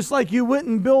 Just like you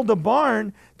wouldn't build a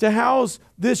barn to house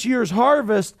this year's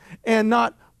harvest and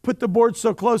not put the board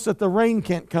so close that the rain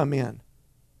can't come in.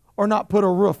 Or not put a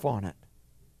roof on it.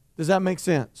 Does that make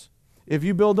sense? If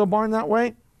you build a barn that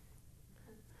way,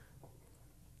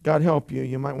 God help you.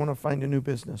 You might want to find a new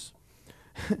business.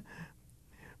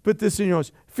 Put this in your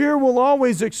notes. Fear will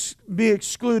always be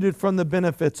excluded from the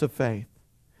benefits of faith.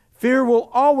 Fear will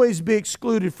always be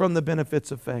excluded from the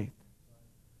benefits of faith.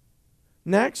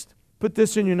 Next, put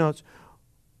this in your notes.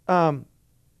 The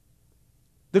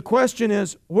question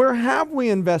is, where have we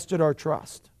invested our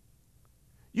trust?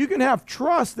 You can have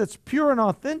trust that's pure and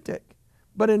authentic,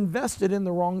 but invested in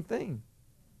the wrong thing.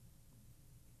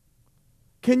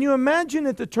 Can you imagine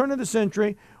at the turn of the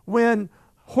century when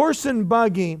horse and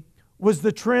buggy was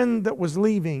the trend that was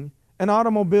leaving and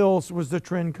automobiles was the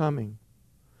trend coming?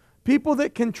 People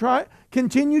that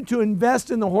continue to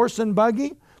invest in the horse and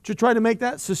buggy to try to make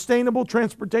that sustainable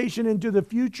transportation into the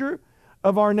future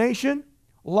of our nation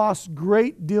lost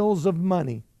great deals of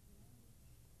money.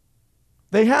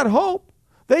 They had hope.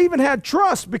 They even had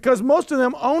trust because most of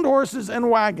them owned horses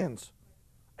and wagons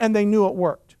and they knew it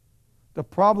worked. The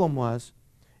problem was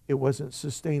it wasn't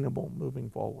sustainable moving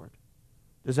forward.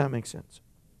 Does that make sense?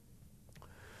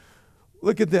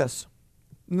 Look at this.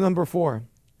 Number 4.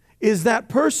 Is that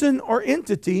person or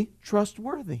entity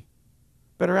trustworthy?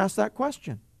 Better ask that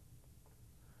question.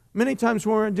 Many times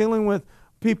when we're dealing with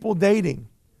people dating,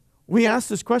 we ask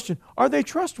this question, are they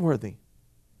trustworthy?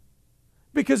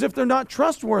 Because if they're not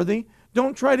trustworthy,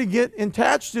 don't try to get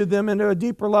attached to them into a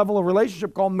deeper level of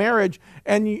relationship called marriage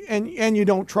and you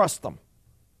don't trust them.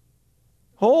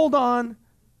 Hold on.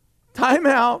 Time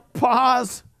out.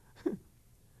 Pause.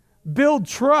 Build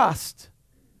trust,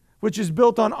 which is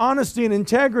built on honesty and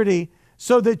integrity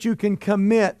so that you can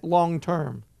commit long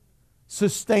term.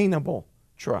 sustainable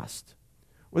trust.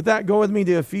 With that, go with me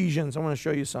to Ephesians. I want to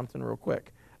show you something real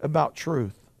quick about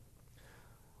truth.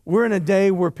 We're in a day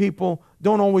where people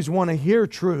don't always want to hear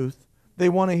truth. They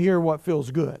want to hear what feels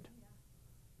good.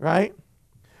 Right?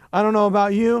 I don't know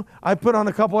about you. I put on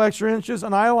a couple extra inches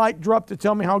and I like Drup to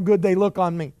tell me how good they look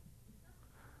on me.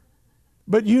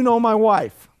 But you know my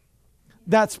wife.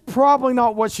 That's probably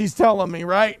not what she's telling me,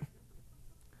 right?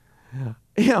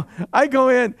 I go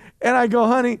in and I go,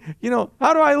 honey,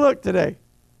 how do I look today?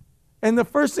 And the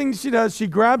first thing she does, she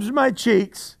grabs my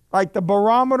cheeks, like the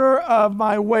barometer of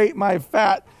my weight, my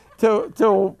fat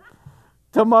to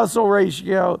muscle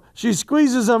ratio. She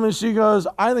squeezes them and she goes,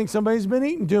 I think somebody's been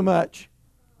eating too much.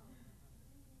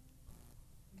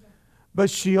 But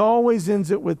she always ends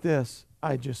it with this,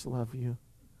 I just love you.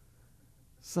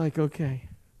 It's like, okay,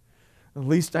 at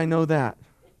least I know that.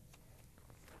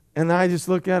 And I just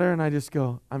look at her and I just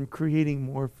go, I'm creating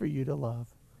more for you to love.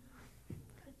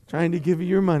 Trying to give you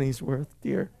your money's worth,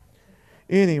 dear.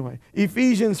 Anyway,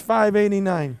 Ephesians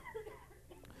 5:89.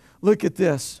 Look at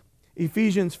this.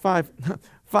 Ephesians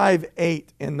 5:8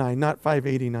 and 9, not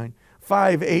 5:89.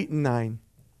 5:8 and 9.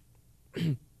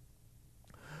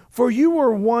 For you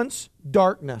were once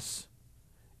darkness.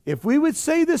 If we would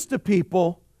say this to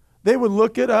people, they would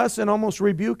look at us and almost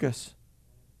rebuke us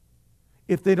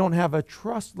if they don't have a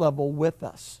trust level with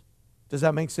us. Does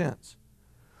that make sense?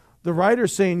 The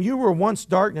writer's saying you were once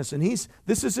darkness, and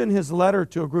this is in his letter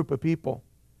to a group of people.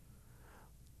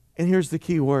 And here's the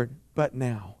key word, but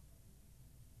now.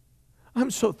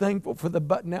 I'm so thankful for the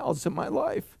but nows in my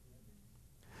life.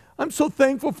 I'm so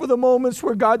thankful for the moments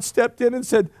where God stepped in and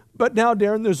said, but now,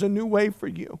 Darren, there's a new way for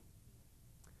you.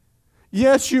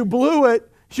 Yes, you blew it.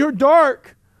 You're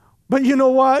dark. But you know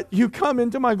what? You come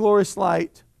into my glorious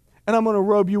light, and I'm going to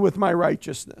robe you with my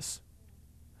righteousness.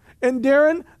 And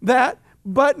Darren, that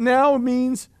but now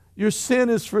means your sin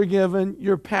is forgiven,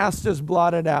 your past is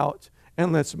blotted out,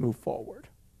 and let's move forward.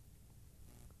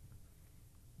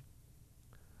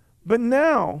 But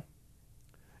now,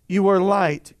 you are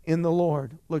light in the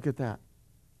Lord. Look at that.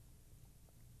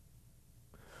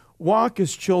 Walk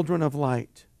as children of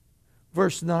light.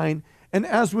 Verse 9, and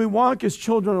as we walk as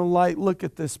children of light, look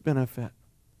at this benefit.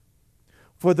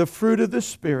 For the fruit of the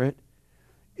Spirit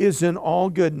is in all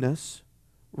goodness,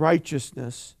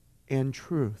 righteousness, and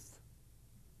truth.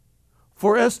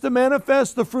 For us to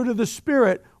manifest the fruit of the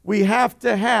Spirit, we have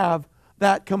to have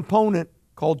that component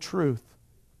called truth.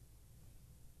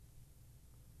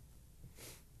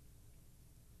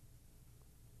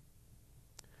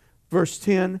 Verse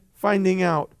 10, finding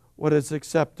out what is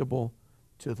acceptable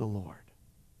to the Lord.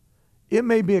 It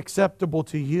may be acceptable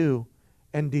to you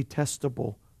and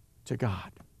detestable to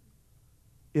God.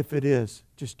 If it is,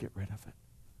 just get rid of it.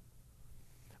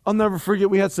 I'll never forget,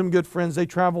 we had some good friends. They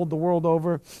traveled the world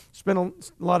over, spent a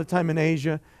lot of time in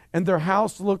Asia, and their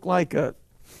house looked like a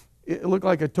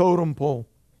totem pole.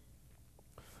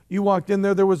 You walked in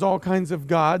there, there was all kinds of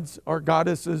gods or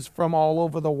goddesses from all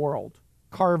over the world,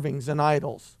 carvings and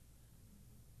idols.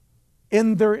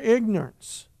 In their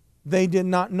ignorance, they did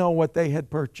not know what they had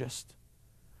purchased.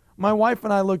 My wife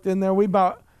and I looked in there, we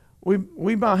about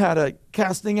had a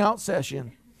casting out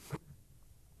session.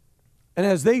 And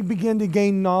as they began to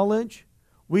gain knowledge,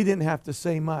 we didn't have to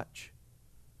say much,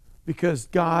 because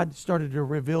God started to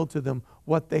reveal to them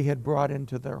what they had brought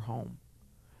into their home.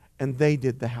 And they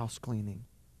did the house cleaning.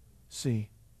 See,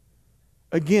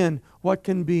 again, what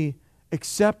can be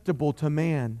acceptable to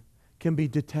man can be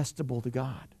detestable to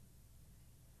God.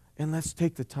 And let's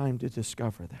take the time to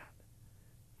discover that.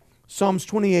 Psalms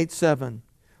 28:7.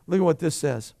 Look at what this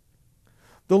says.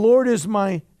 The Lord is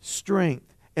my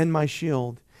strength and my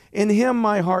shield. In Him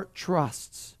my heart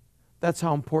trusts. That's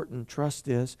how important trust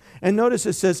is. And notice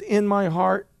it says, in my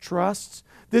heart trusts.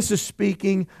 This is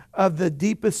speaking of the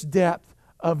deepest depth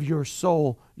of your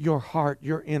soul, your heart,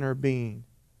 your inner being.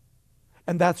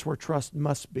 And that's where trust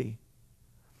must be.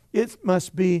 It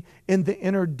must be in the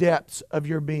inner depths of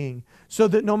your being, so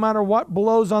that no matter what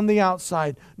blows on the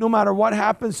outside, no matter what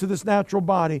happens to this natural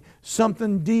body,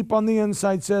 something deep on the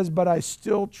inside says, but I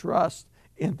still trust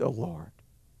in the Lord.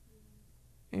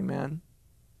 Amen.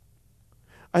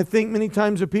 I think many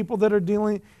times of people that are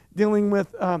dealing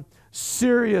with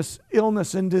serious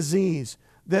illness and disease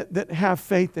that have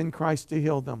faith in Christ to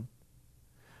heal them.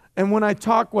 And when I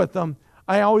talk with them,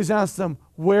 I always ask them,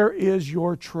 where is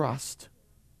your trust?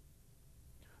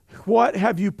 What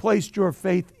have you placed your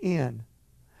faith in?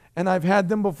 And I've had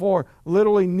them before,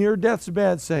 literally near death's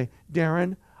bed, say,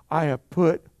 Darren, I have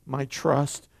put my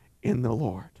trust in the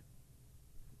Lord.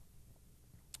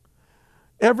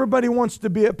 Everybody wants to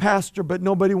be a pastor, but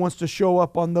nobody wants to show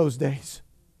up on those days.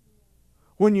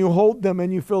 when you hold them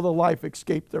and you feel the life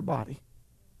escape their body.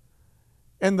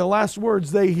 And the last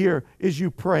words they hear is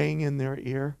you praying in their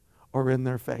ear or in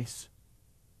their face.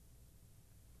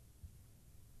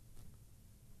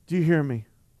 Do you hear me?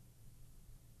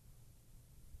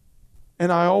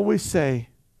 And I always say,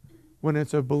 when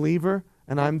it's a believer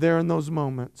and I'm there in those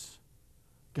moments,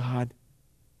 God,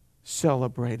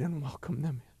 celebrate and welcome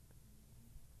them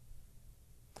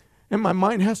in. And my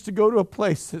mind has to go to a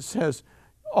place that says,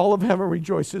 all of heaven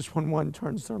rejoices when one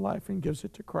turns their life and gives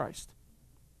it to Christ.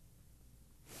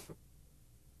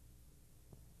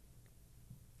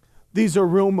 These are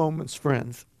real moments,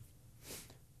 friends,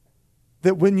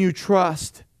 that when you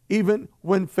trust, even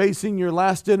when facing your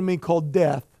last enemy called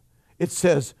death, it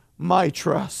says, my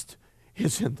trust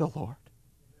is in the Lord.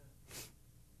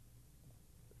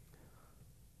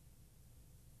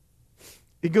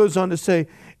 It goes on to say,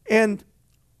 and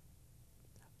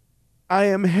I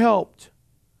am helped,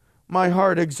 my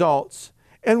heart exalts,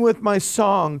 and with my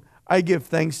song I give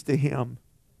thanks to Him.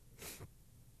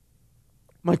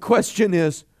 My question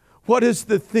is, what is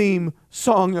the theme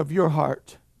song of your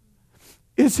heart?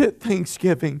 Is it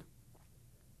thanksgiving?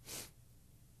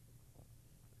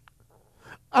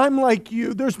 I'm like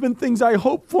you. There's been things I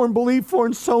hoped for and believed for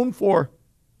and sown for,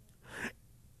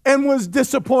 and was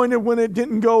disappointed when it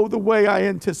didn't go the way I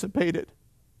anticipated.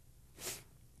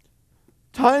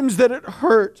 Times that it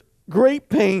hurt, great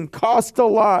pain, cost a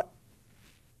lot.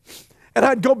 And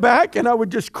I'd go back and I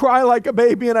would just cry like a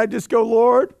baby and I'd just go,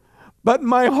 Lord, but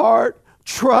my heart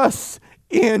trusts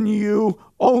in you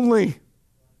only.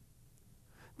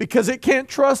 Because it can't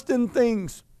trust in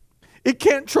things. It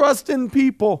can't trust in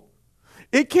people.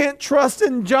 It can't trust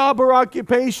in job or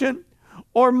occupation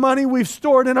or money we've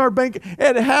stored in our bank.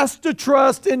 It has to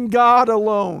trust in God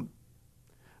alone.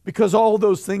 Because all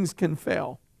those things can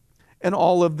fail. And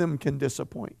all of them can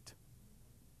disappoint.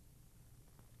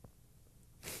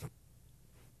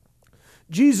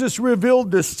 Jesus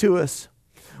revealed this to us.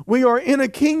 We are in a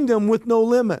kingdom with no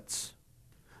limits,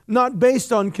 not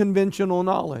based on conventional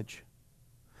knowledge.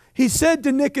 He said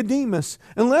to Nicodemus,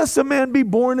 unless a man be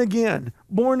born again,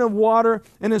 born of water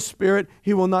and of spirit,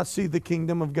 he will not see the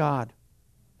kingdom of God.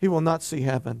 He will not see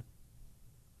heaven.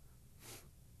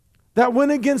 That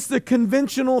went against the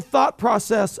conventional thought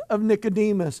process of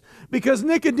Nicodemus. Because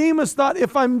Nicodemus thought,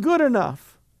 if I'm good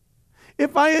enough,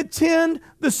 if I attend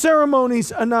the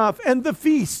ceremonies enough and the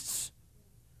feasts,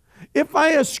 if I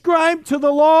ascribe to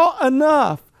the law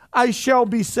enough, I shall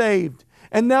be saved.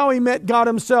 And now he met God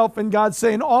himself, and God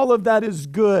saying, all of that is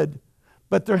good,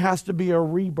 but there has to be a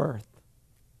rebirth.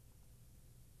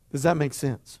 Does that make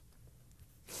sense?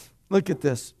 Look at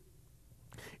this.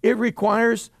 It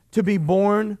requires to be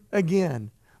born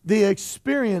again. The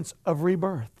experience of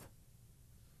rebirth.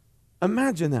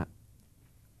 Imagine that.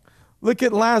 Look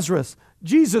at Lazarus.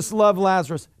 Jesus loved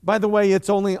Lazarus. By the way, it's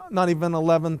only not even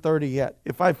 11:30 yet.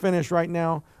 If I finish right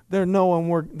now, they're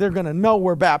going to know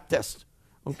we're Baptist.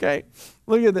 Okay?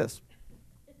 Look at this.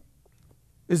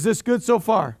 Is this good so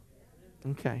far?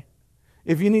 Okay.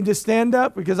 If you need to stand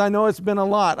up, because I know it's been a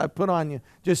lot I put on you,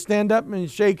 just stand up and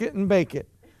shake it and bake it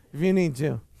if you need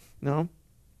to. No?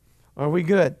 Are we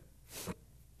good?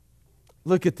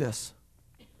 Look at this.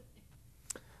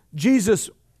 Lazarus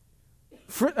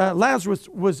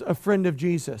was a friend of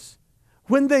Jesus.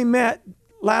 When they met,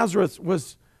 Lazarus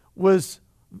was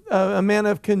a man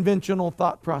of conventional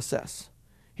thought process.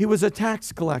 He was a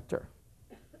tax collector.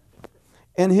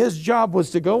 And his job was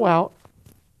to go out,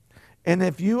 and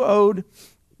if you owed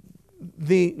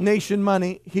the nation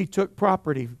money, he took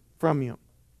property from you.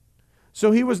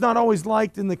 So he was not always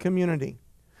liked in the community.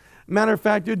 Matter of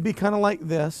fact, it would be kind of like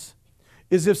this,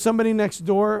 is if somebody next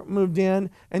door moved in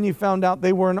and you found out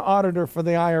they were an auditor for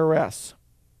the IRS.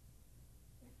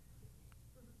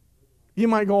 You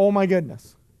might go, oh my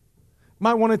goodness.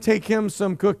 Might want to take him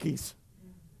some cookies,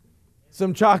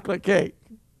 some chocolate cake,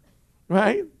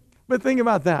 right? But think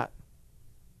about that.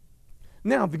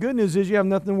 Now, the good news is you have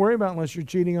nothing to worry about unless you're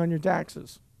cheating on your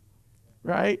taxes,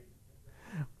 right?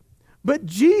 But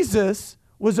Jesus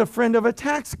was a friend of a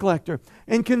tax collector.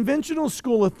 And conventional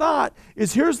school of thought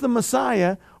is, here's the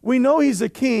Messiah. We know he's a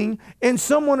king, and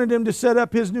some wanted him to set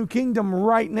up his new kingdom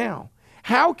right now.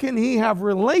 How can he have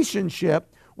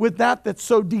relationship with that's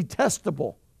so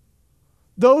detestable?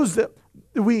 Those that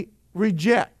we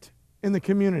reject in the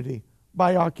community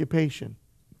by occupation.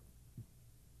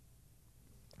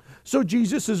 So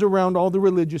Jesus is around all the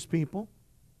religious people,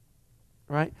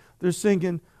 right? They're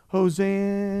singing,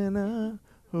 Hosanna,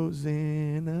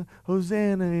 Hosanna,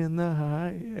 Hosanna in the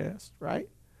highest, right?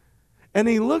 And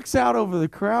he looks out over the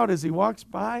crowd as he walks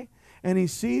by, and he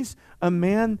sees a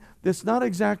man that's not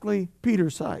exactly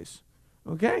Peter's size,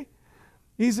 Okay?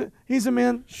 He's a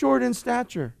man short in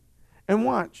stature. And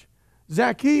watch.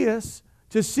 Zacchaeus,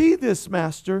 to see this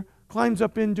master, climbs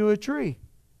up into a tree.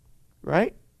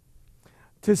 Right?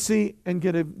 To see and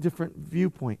get a different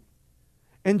viewpoint.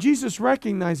 And Jesus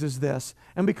recognizes this.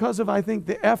 And because of, I think,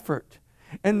 the effort,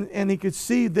 and he could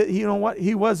see that, you know what,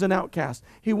 he was an outcast.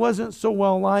 He wasn't so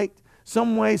well liked.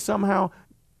 Some way, somehow,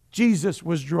 Jesus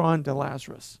was drawn to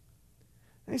Lazarus.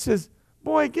 And he says,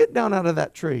 boy, get down out of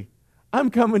that tree.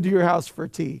 I'm coming to your house for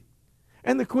tea.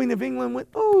 And the Queen of England went,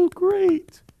 oh,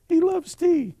 great. He loves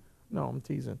tea. No, I'm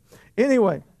teasing.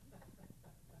 Anyway.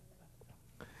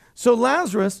 So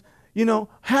Lazarus,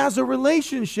 has a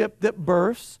relationship that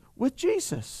births with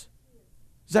Jesus.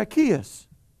 Zacchaeus.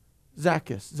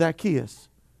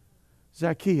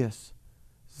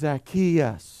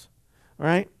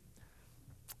 Right?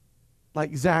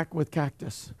 Like Zach with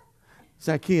cactus.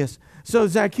 Zacchaeus. So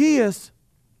Zacchaeus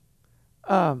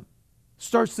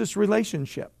starts this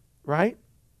relationship, right?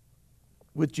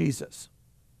 With Jesus.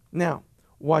 Now,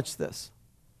 watch this.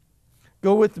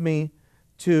 Go with me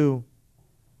to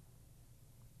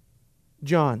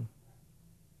John.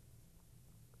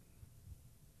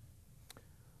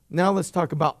 Now let's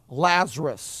talk about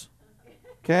Lazarus.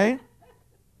 Okay?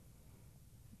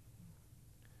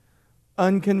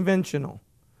 Unconventional.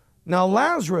 Now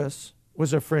Lazarus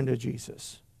was a friend of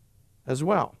Jesus as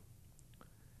well.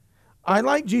 I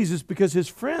like Jesus because his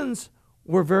friends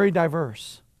were very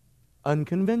diverse,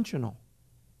 unconventional.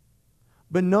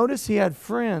 But notice he had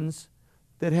friends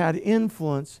that had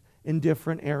influence in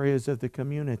different areas of the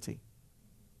community.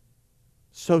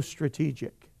 So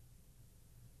strategic.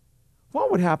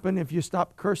 What would happen if you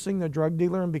stopped cursing the drug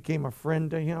dealer and became a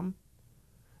friend to him?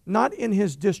 Not in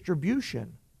his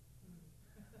distribution,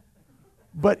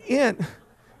 but in,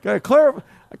 gotta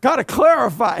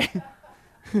clarify.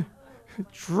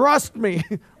 Trust me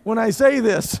when I say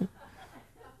this.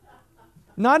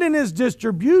 Not in his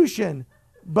distribution,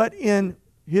 but in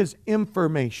his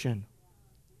information.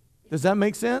 Does that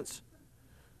make sense?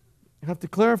 I have to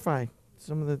clarify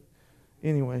some of the...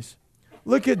 Anyways,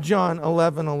 look at John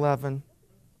 11:11.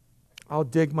 I'll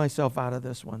dig myself out of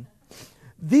this one.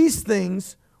 These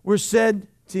things were said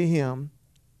to him,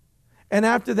 and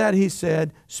after that he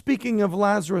said, speaking of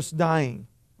Lazarus dying,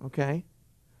 okay?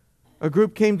 A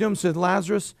group came to him and said,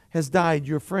 Lazarus has died.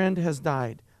 Your friend has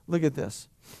died. Look at this.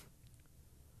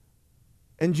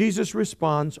 And Jesus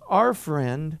responds, our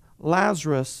friend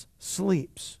Lazarus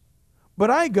sleeps, but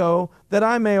I go that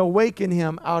I may awaken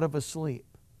him out of a sleep.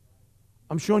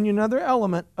 I'm showing you another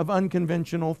element of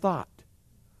unconventional thought.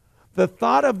 The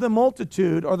thought of the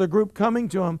multitude or the group coming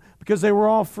to him because they were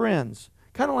all friends,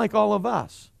 kind of like all of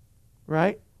us,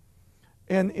 right?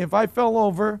 And if I fell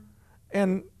over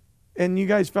and you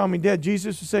guys found me dead,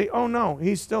 Jesus would say, oh no,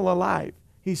 he's still alive.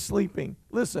 He's sleeping.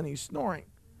 Listen, he's snoring,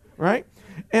 right?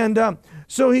 And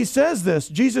so he says this.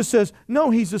 Jesus says,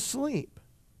 no, he's asleep.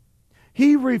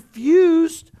 He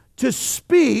refused to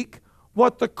speak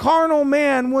what the carnal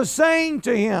man was saying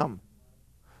to him.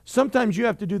 Sometimes you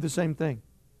have to do the same thing.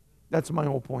 That's my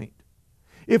whole point.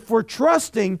 If we're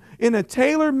trusting in a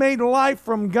tailor-made life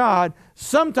from God,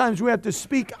 sometimes we have to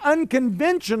speak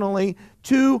unconventionally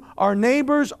to our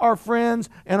neighbors, our friends,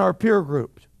 and our peer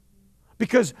groups.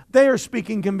 Because they are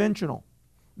speaking conventional.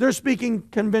 They're speaking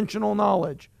conventional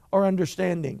knowledge or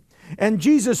understanding. And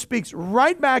Jesus speaks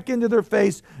right back into their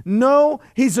face, no,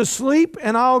 he's asleep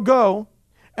and I'll go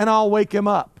and I'll wake him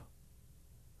up.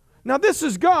 Now this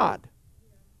is God.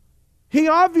 He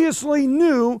obviously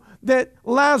knew that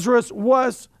Lazarus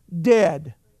was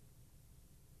dead.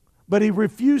 But he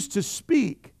refused to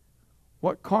speak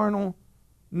what carnal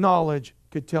knowledge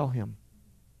could tell him.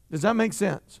 Does that make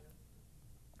sense?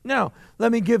 Now,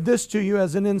 let me give this to you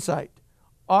as an insight.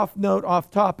 Off note, off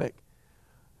topic.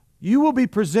 You will be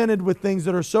presented with things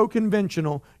that are so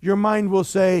conventional, your mind will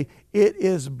say, it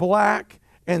is black,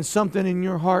 and something in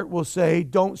your heart will say,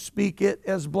 don't speak it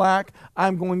as black,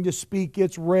 I'm going to speak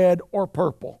it's red or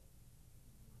purple.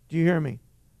 Do you hear me?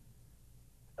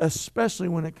 Especially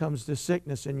when it comes to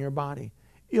sickness in your body,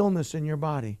 illness in your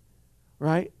body,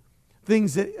 right?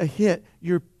 Things that hit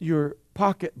your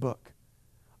pocketbook.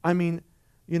 I mean,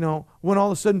 when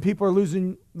all of a sudden people are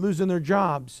losing their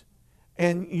jobs,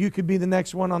 and you could be the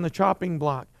next one on the chopping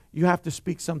block. You have to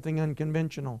speak something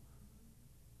unconventional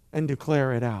and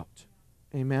declare it out.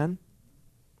 Amen?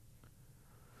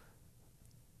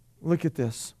 Look at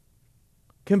this.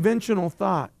 Conventional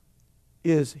thought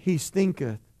is he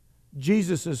stinketh.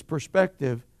 Jesus'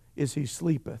 perspective is he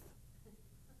sleepeth.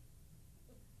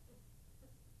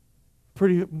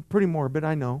 Pretty morbid,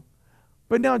 I know.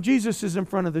 But now Jesus is in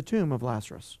front of the tomb of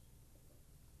Lazarus.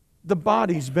 the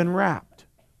body's been wrapped,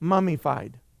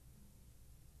 mummified.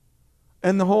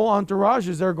 And the whole entourage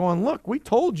is there going, look, we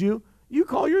told you, you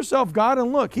call yourself God,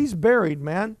 and look, he's buried,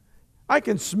 man. I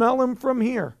can smell him from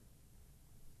here.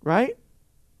 Right?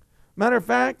 Matter of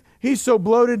fact, he's so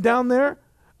bloated down there,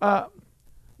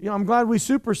 I'm glad we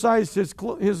supersized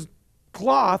his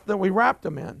cloth that we wrapped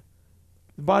him in.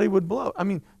 The body would bloat.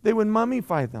 They would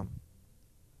mummify them.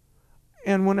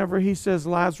 And whenever he says,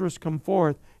 Lazarus, come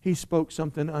forth, he spoke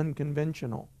something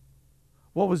unconventional.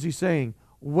 What was he saying?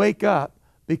 Wake up,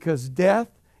 because death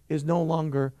is no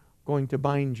longer going to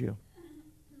bind you.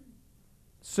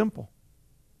 Simple.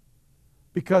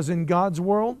 Because in God's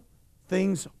world,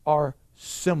 things are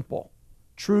simple.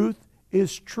 Truth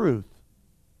is truth.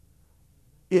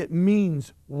 It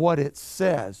means what it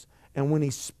says. And when he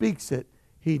speaks it,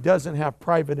 he doesn't have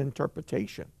private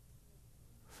interpretation.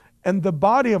 And the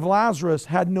body of Lazarus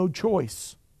had no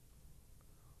choice.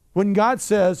 When God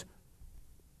says,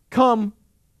 come,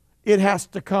 it has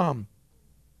to come.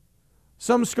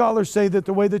 Some scholars say that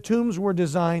the way the tombs were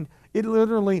designed, it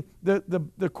literally,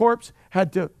 the corpse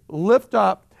had to lift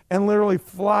up and literally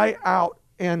fly out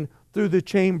and through the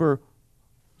chamber,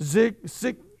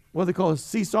 what do they call it,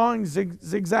 seesawing,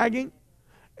 zigzagging,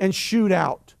 and shoot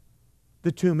out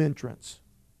the tomb entrance.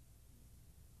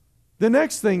 The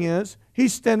next thing is,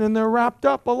 he's standing there wrapped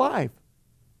up alive.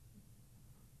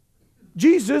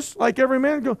 Jesus, like every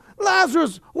man, goes,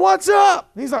 Lazarus, what's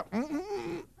up? He's like,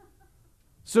 mm-mm.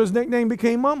 So his nickname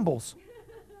became Mumbles,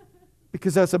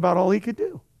 because that's about all he could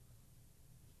do.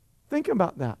 Think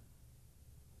about that.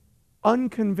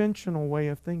 Unconventional way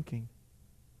of thinking.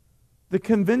 The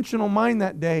conventional mind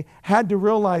that day had to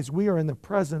realize we are in the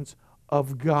presence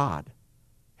of God,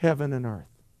 heaven and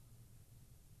earth,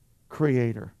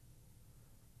 Creator.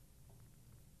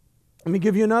 Let me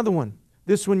give you another one.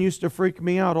 This one used to freak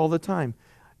me out all the time.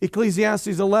 Ecclesiastes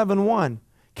 11:1.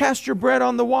 Cast your bread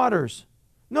on the waters.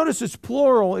 Notice it's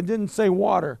plural. It didn't say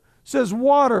water. It says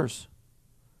waters.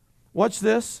 Watch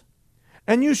this.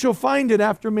 And you shall find it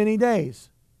after many days.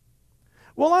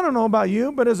 Well, I don't know about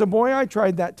you, but as a boy, I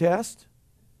tried that test.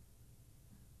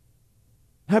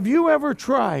 Have you ever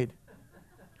tried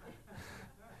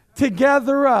to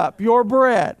gather up your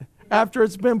bread after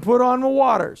it's been put on the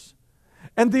waters?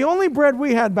 And the only bread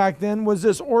we had back then was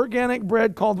this organic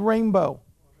bread called Rainbow.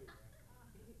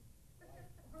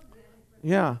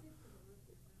 Yeah.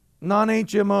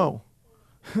 Non-HMO.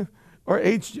 Or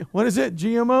what is it?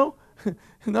 GMO?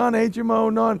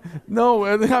 Non-HMO,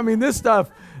 no,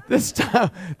 this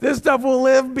stuff will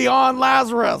live beyond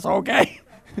Lazarus, okay?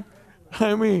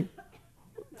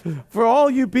 For all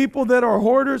you people that are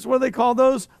hoarders, what do they call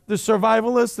those? The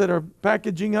survivalists that are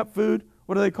packaging up food.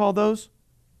 What do they call those?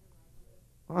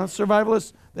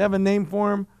 Survivalists, they have a name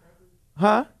for them.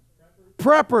 Huh?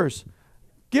 Preppers.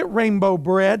 Get Rainbow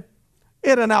bread.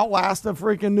 It'll outlast a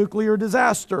freaking nuclear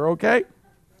disaster, okay?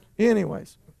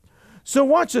 Anyways. So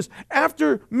watch this.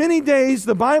 After many days,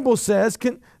 the Bible says,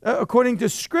 according to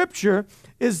Scripture,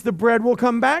 is the bread will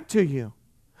come back to you.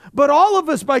 But all of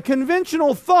us, by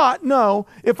conventional thought, know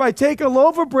if I take a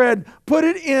loaf of bread, put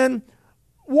it in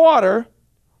water,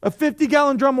 a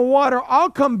 50-gallon drum of water,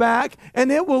 I'll come back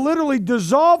and it will literally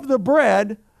dissolve the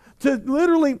bread to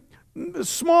literally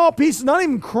small pieces, not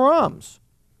even crumbs,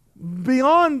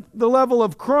 beyond the level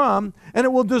of crumb, and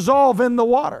it will dissolve in the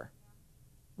water.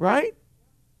 Right?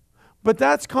 But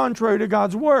that's contrary to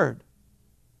God's Word.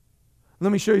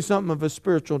 Let me show you something of a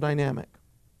spiritual dynamic.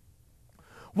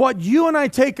 What you and I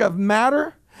take of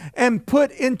matter and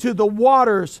put into the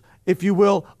waters, if you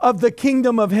will, of the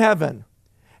kingdom of heaven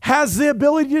has the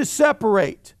ability to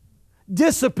separate,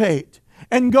 dissipate,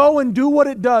 and go and do what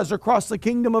it does across the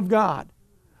kingdom of God.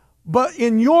 But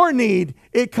in your need,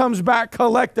 it comes back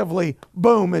collectively,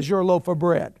 boom, as your loaf of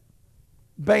bread.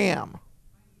 Bam.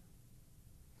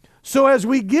 So as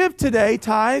we give today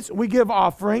tithes, we give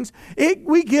offerings,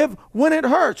 we give when it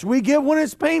hurts. We give when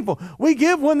it's painful. We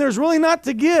give when there's really not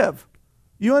to give.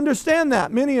 You understand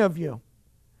that, many of you.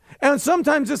 And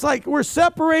sometimes it's like we're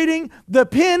separating the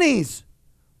pennies.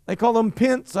 They call them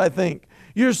pence, I think.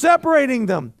 You're separating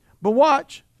them. But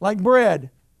watch, like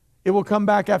bread, it will come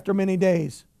back after many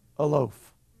days, a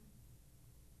loaf.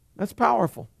 That's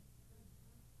powerful.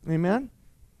 Amen?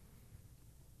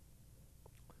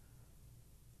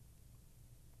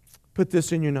 Put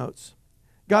this in your notes.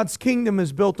 God's kingdom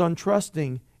is built on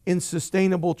trusting in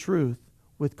sustainable truth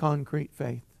with concrete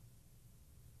faith.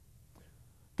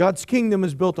 God's kingdom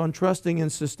is built on trusting in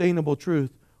sustainable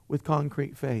truth with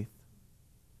concrete faith.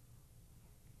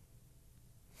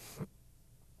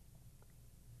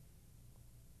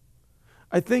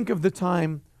 I think of the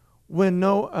time when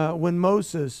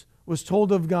Moses was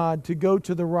told of God to go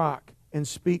to the rock and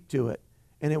speak to it,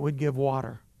 and it would give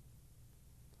water.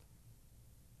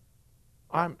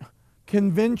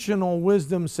 Conventional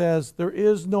wisdom says there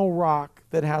is no rock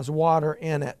that has water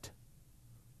in it.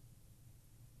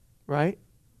 Right?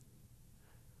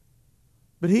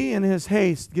 But he, in his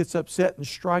haste, gets upset and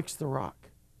strikes the rock.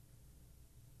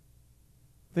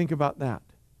 Think about that.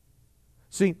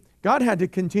 See, God had to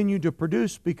continue to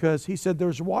produce because he said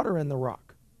there's water in the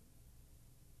rock.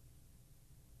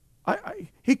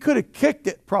 He could have kicked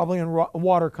it probably and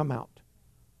water come out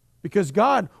because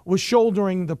God was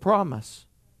shouldering the promise.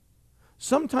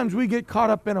 Sometimes we get caught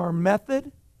up in our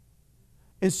method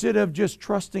instead of just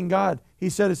trusting God. He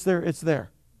said it's there, it's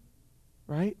there.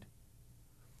 Right?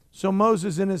 So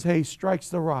Moses in his haste strikes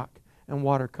the rock and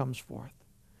water comes forth.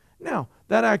 Now,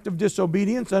 that act of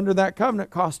disobedience under that covenant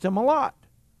cost him a lot.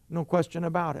 No question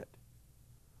about it.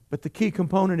 But the key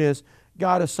component is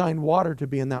God assigned water to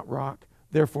be in that rock.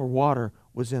 Therefore, water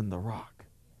was in the rock.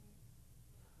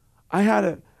 I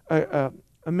had a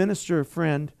minister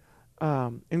friend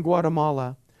in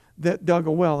Guatemala that dug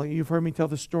a well. You've heard me tell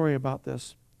the story about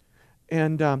this.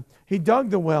 And he dug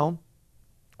the well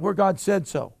where God said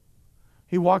so.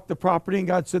 He walked the property and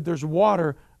God said there's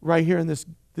water right here in this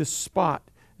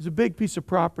spot. It's a big piece of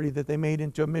property that they made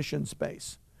into a mission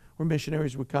space where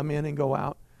missionaries would come in and go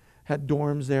out. Had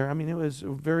dorms there. I mean, it was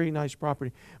a very nice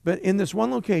property. But in this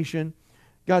one location,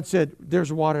 God said,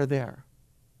 there's water there.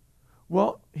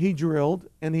 Well, he drilled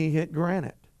and he hit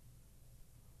granite.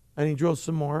 And he drilled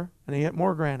some more and he hit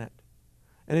more granite.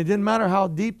 And it didn't matter how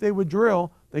deep they would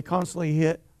drill, they constantly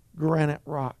hit granite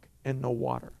rock and no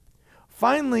water.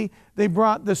 Finally, they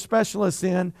brought the specialists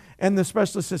in and the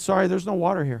specialist said, sorry, there's no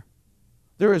water here.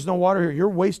 There is no water here. You're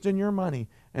wasting your money.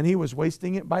 And he was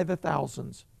wasting it by the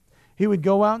thousands. He would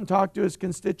go out and talk to his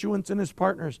constituents and his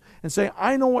partners and say,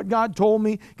 I know what God told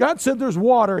me. God said there's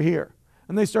water here.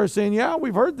 And they started saying, yeah,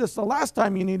 we've heard this the last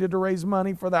time you needed to raise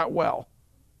money for that well.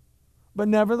 But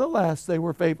nevertheless, they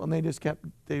were faithful and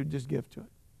they would just give to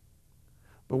it.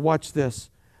 But watch this.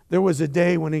 There was a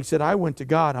day when he said, I went to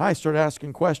God. I started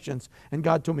asking questions. And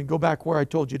God told me, go back where I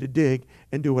told you to dig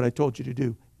and do what I told you to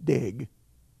do. Dig.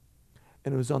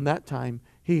 And it was on that time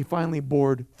he finally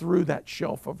bored through that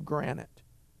shelf of granite,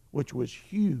 which was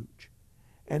huge.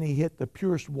 And he hit the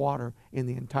purest water in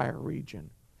the entire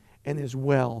region. And his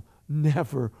well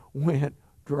never went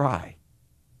dry.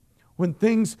 When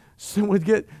things would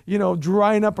get,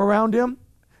 drying up around him,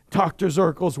 Dr.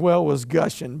 Zirkel's well was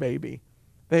gushing, baby.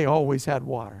 They always had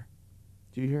water.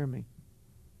 Do you hear me?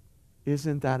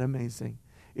 Isn't that amazing?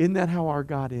 Isn't that how our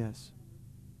God is?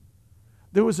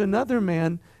 There was another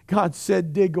man God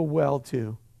said dig a well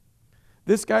to.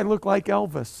 This guy looked like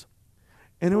Elvis.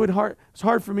 And it's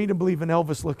hard for me to believe an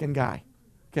Elvis-looking guy.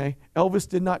 Okay? Elvis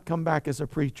did not come back as a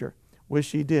preacher.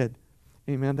 Wish he did.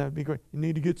 Amen. That would be great. You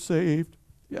need to get saved.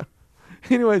 Yeah.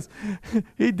 Anyways,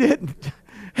 he didn't.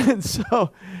 And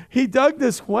so he dug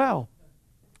this well.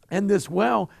 And this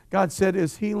well, God said,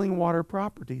 is healing water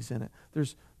properties in it.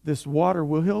 This water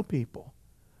will heal people.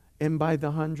 And by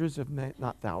the hundreds, if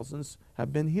not thousands,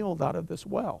 have been healed out of this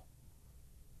well.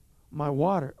 My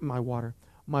wife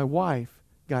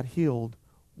got healed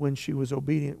when she was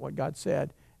obedient to what God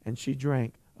said, and she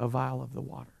drank a vial of the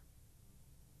water.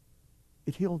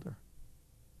 It healed her.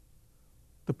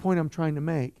 The point I'm trying to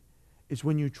make is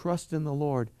when you trust in the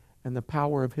Lord and the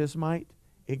power of His might,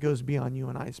 it goes beyond you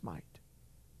and I's might.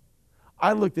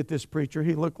 I looked at this preacher.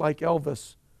 He looked like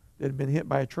Elvis that had been hit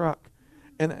by a truck.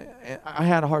 And I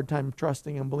had a hard time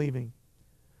trusting and believing.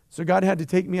 So God had to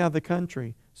take me out of the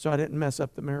country so I didn't mess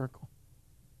up the miracle.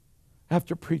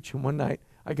 After preaching one night,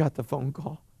 I got the phone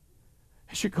call.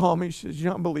 She called me. She says, you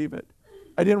don't believe it.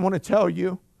 I didn't want to tell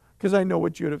you because I know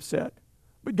what you would have said.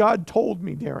 But God told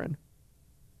me, Darren.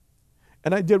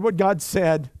 And I did what God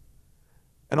said,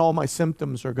 and all my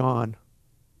symptoms are gone.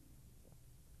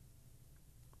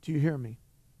 Do you hear me?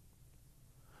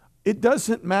 It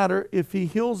doesn't matter if He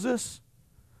heals us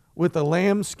with a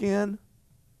lamb skin,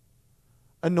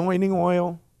 anointing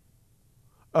oil,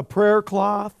 a prayer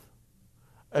cloth,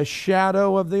 a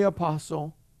shadow of the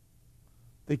apostle.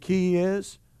 The key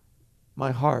is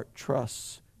my heart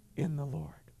trusts in the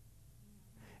Lord.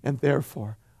 And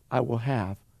therefore, I will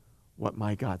have what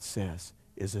my God says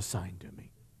is assigned to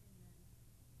me.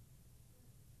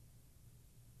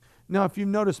 Now, if you've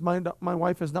noticed, my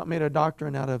wife has not made a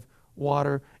doctrine out of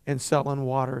water and selling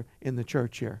water in the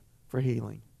church here for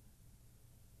healing.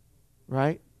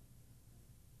 Right?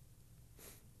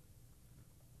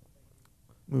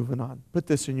 Moving on. Put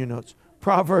this in your notes.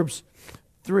 Proverbs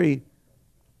 3,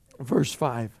 verse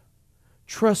 5.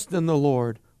 Trust in the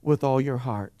Lord with all your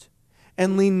heart,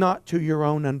 and lean not to your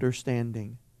own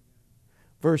understanding.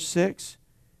 Verse 6,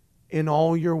 in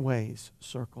all your ways,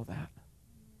 circle that.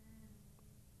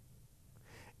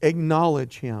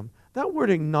 Acknowledge Him. That word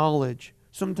acknowledge,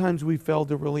 sometimes we fail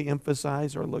to really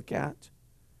emphasize or look at.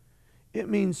 It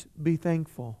means be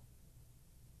thankful.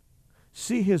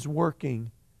 See His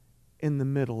working in the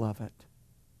middle of it.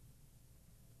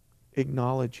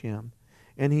 Acknowledge Him,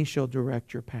 and He shall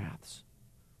direct your paths.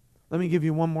 Let me give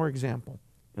you one more example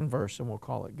in verse, and we'll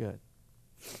call it good.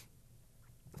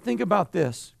 Think about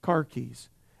this, car keys.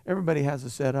 Everybody has a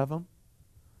set of them.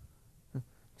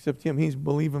 Except him, he's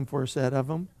believing for a set of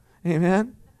them.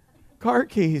 Amen? Car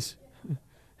keys.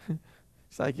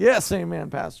 It's like, yes, amen,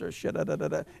 Pastor.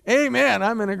 Amen,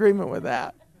 I'm in agreement with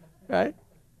that. Right?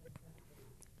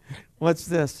 What's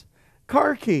this?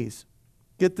 Car keys.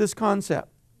 Get this concept.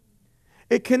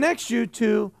 It connects you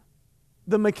to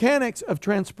the mechanics of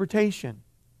transportation.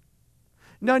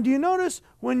 Now, do you notice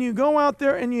when you go out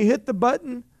there and you hit the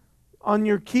button on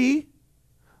your key,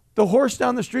 the horse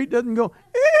down the street doesn't go,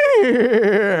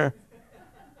 "Eeeh."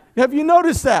 Have you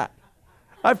noticed that?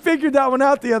 I figured that one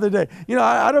out the other day. You know,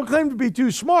 I don't claim to be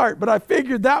too smart, but I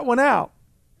figured that one out.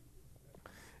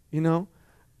 You know,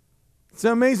 it's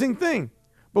an amazing thing.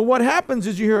 But what happens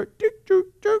is you hear tick,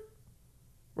 tick, tick,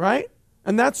 right?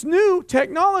 And that's new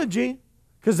technology,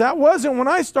 because that wasn't when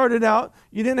I started out.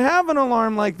 You didn't have an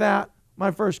alarm like that, my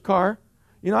first car.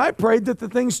 You know, I prayed that the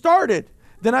thing started.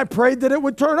 Then I prayed that it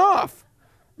would turn off.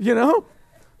 You know?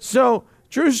 So,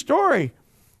 true story.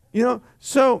 You know,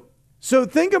 so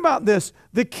think about this.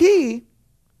 The key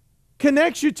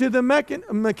connects you to the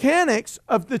mechanics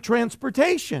of the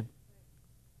transportation.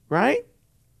 Right?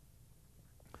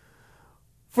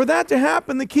 For that to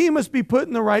happen, the key must be put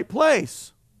in the right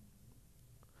place.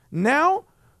 Now,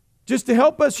 just to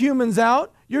help us humans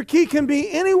out, your key can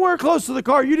be anywhere close to the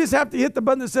car. You just have to hit the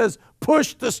button that says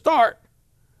push to start.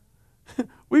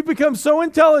 We've become so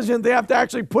intelligent they have to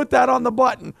actually put that on the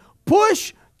button.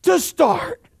 Push to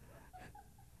start.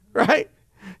 Right?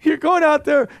 You're going out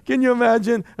there, can you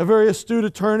imagine a very astute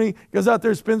attorney goes out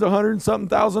there, spends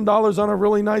 $100,000 on a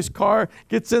really nice car,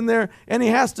 gets in there, and he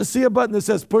has to see a button that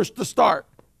says push to start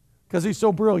because he's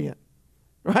so brilliant.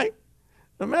 Right?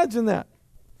 Imagine that.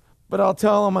 But I'll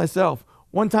tell on myself.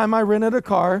 One time I rented a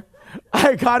car.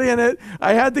 I got in it.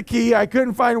 I had the key. I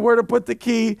couldn't find where to put the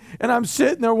key. And I'm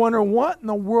sitting there wondering, what in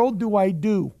the world do I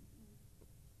do?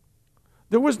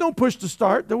 There was no push to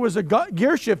start. There was a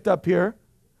gear shift up here.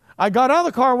 I got out of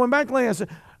the car, went back to lane. I said,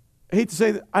 I hate to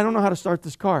say that, I don't know how to start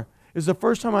this car. It was the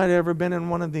first time I'd ever been in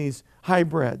one of these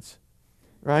hybrids.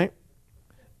 Right?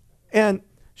 And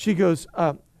she goes,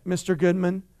 Mr.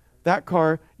 Goodman, that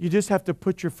car, you just have to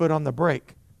put your foot on the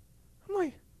brake. I'm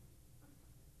like,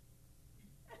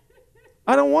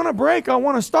 I don't want to brake. I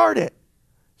want to start it.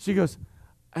 She goes,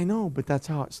 I know, but that's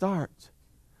how it starts.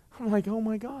 I'm like, oh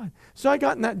my God. So I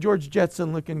got in that George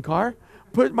Jetson looking car,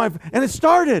 and it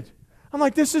started. I'm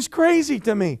like, this is crazy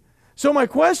to me. So my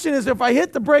question is, if I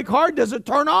hit the brake hard, does it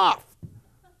turn off?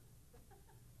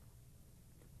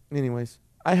 Anyways,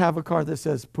 I have a car that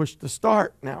says push to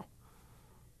start now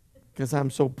because I'm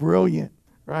so brilliant,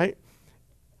 right?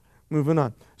 Moving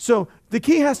on. So the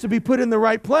key has to be put in the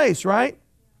right place, right?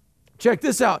 Check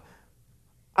this out.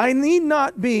 I need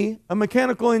not be a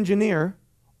mechanical engineer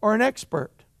or an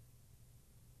expert.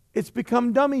 It's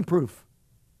become dummy proof.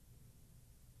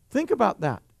 Think about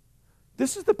that.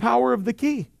 This is the power of the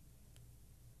key.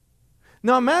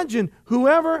 Now imagine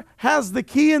whoever has the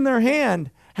key in their hand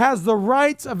has the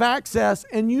rights of access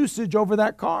and usage over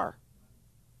that car.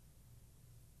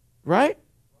 Right?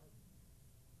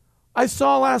 I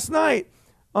saw last night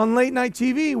on late night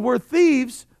TV where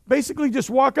thieves basically just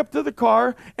walk up to the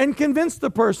car and convince the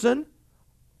person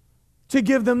to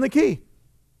give them the key.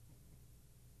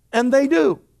 And they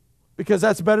do, because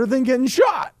that's better than getting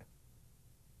shot.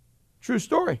 True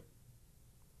story.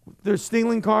 They're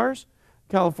stealing cars.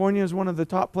 California is one of the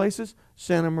top places.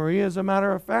 Santa Maria, as a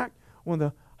matter of fact, one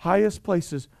of the highest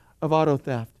places of auto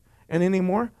theft. And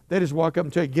anymore, they just walk up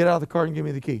and tell you, get out of the car and give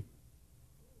me the key.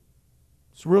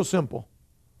 It's real simple.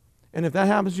 And if that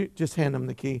happens, you just hand them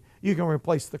the key. You can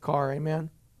replace the car, amen?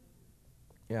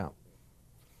 Yeah.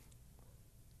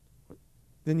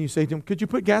 Then you say to them, could you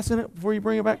put gas in it before you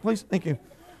bring it back, please? Thank you.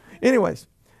 Anyways,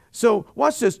 so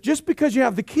watch this. Just because you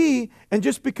have the key and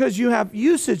just because you have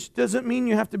usage doesn't mean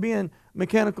you have to be a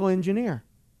mechanical engineer.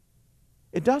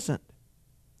 It doesn't.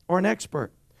 Or an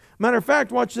expert. Matter of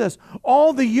fact, watch this.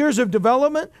 All the years of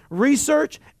development,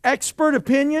 research, expert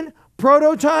opinion,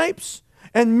 prototypes,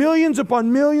 and millions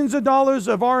upon millions of dollars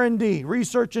of R&D,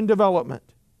 research and development,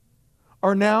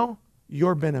 are now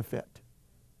your benefit.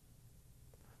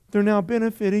 They're now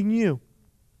benefiting you.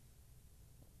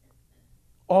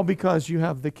 All because you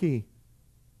have the key.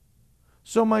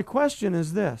 So my question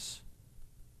is this.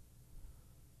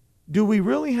 Do we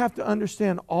really have to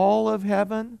understand all of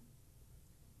heaven?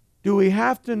 Do we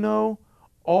have to know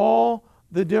all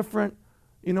the different,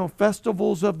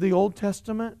 festivals of the Old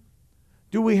Testament?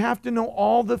 Do we have to know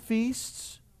all the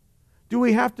feasts? Do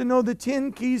we have to know the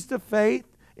 10 keys to faith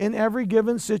in every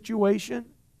given situation?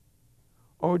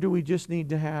 Or do we just need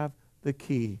to have the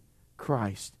key,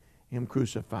 Christ, Him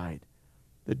crucified,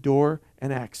 the door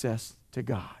and access to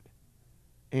God?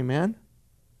 Amen?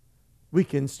 We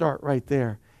can start right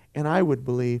there. And I would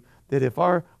believe that if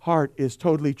our heart is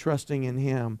totally trusting in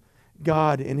Him,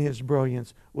 God in His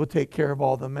brilliance will take care of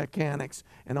all the mechanics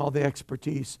and all the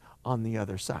expertise on the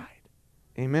other side.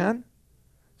 Amen?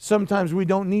 Sometimes we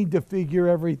don't need to figure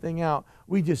everything out.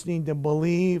 We just need to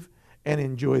believe and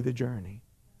enjoy the journey.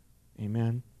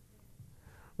 Amen?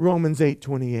 Romans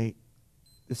 8:28.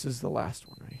 This is the last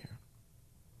one right here.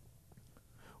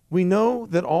 We know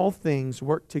that all things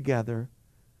work together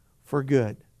for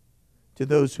good to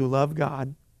those who love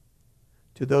God,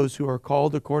 to those who are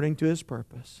called according to His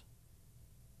purpose.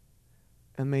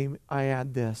 And may I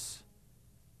add this.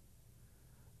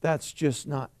 That's just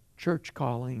not church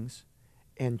callings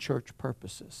and church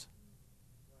purposes.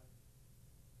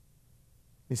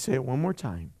 Let me say it one more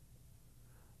time.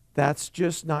 That's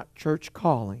just not church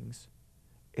callings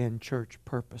and church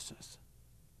purposes.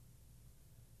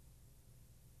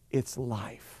 It's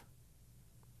life.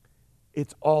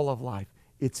 It's all of life.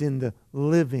 It's in the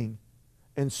living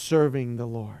and serving the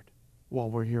Lord while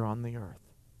we're here on the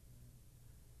earth.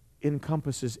 It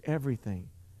encompasses everything.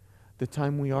 The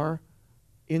time we are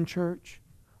in church,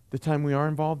 the time we are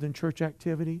involved in church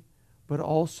activity, but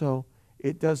also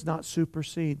it does not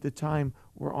supersede the time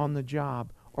we're on the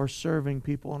job or serving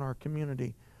people in our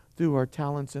community through our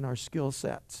talents and our skill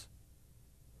sets.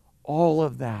 All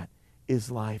of that is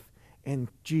life, and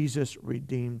Jesus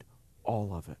redeemed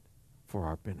all of it for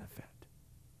our benefit.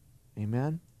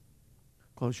 Amen?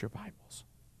 Close your Bibles.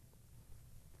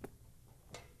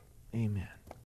 Amen.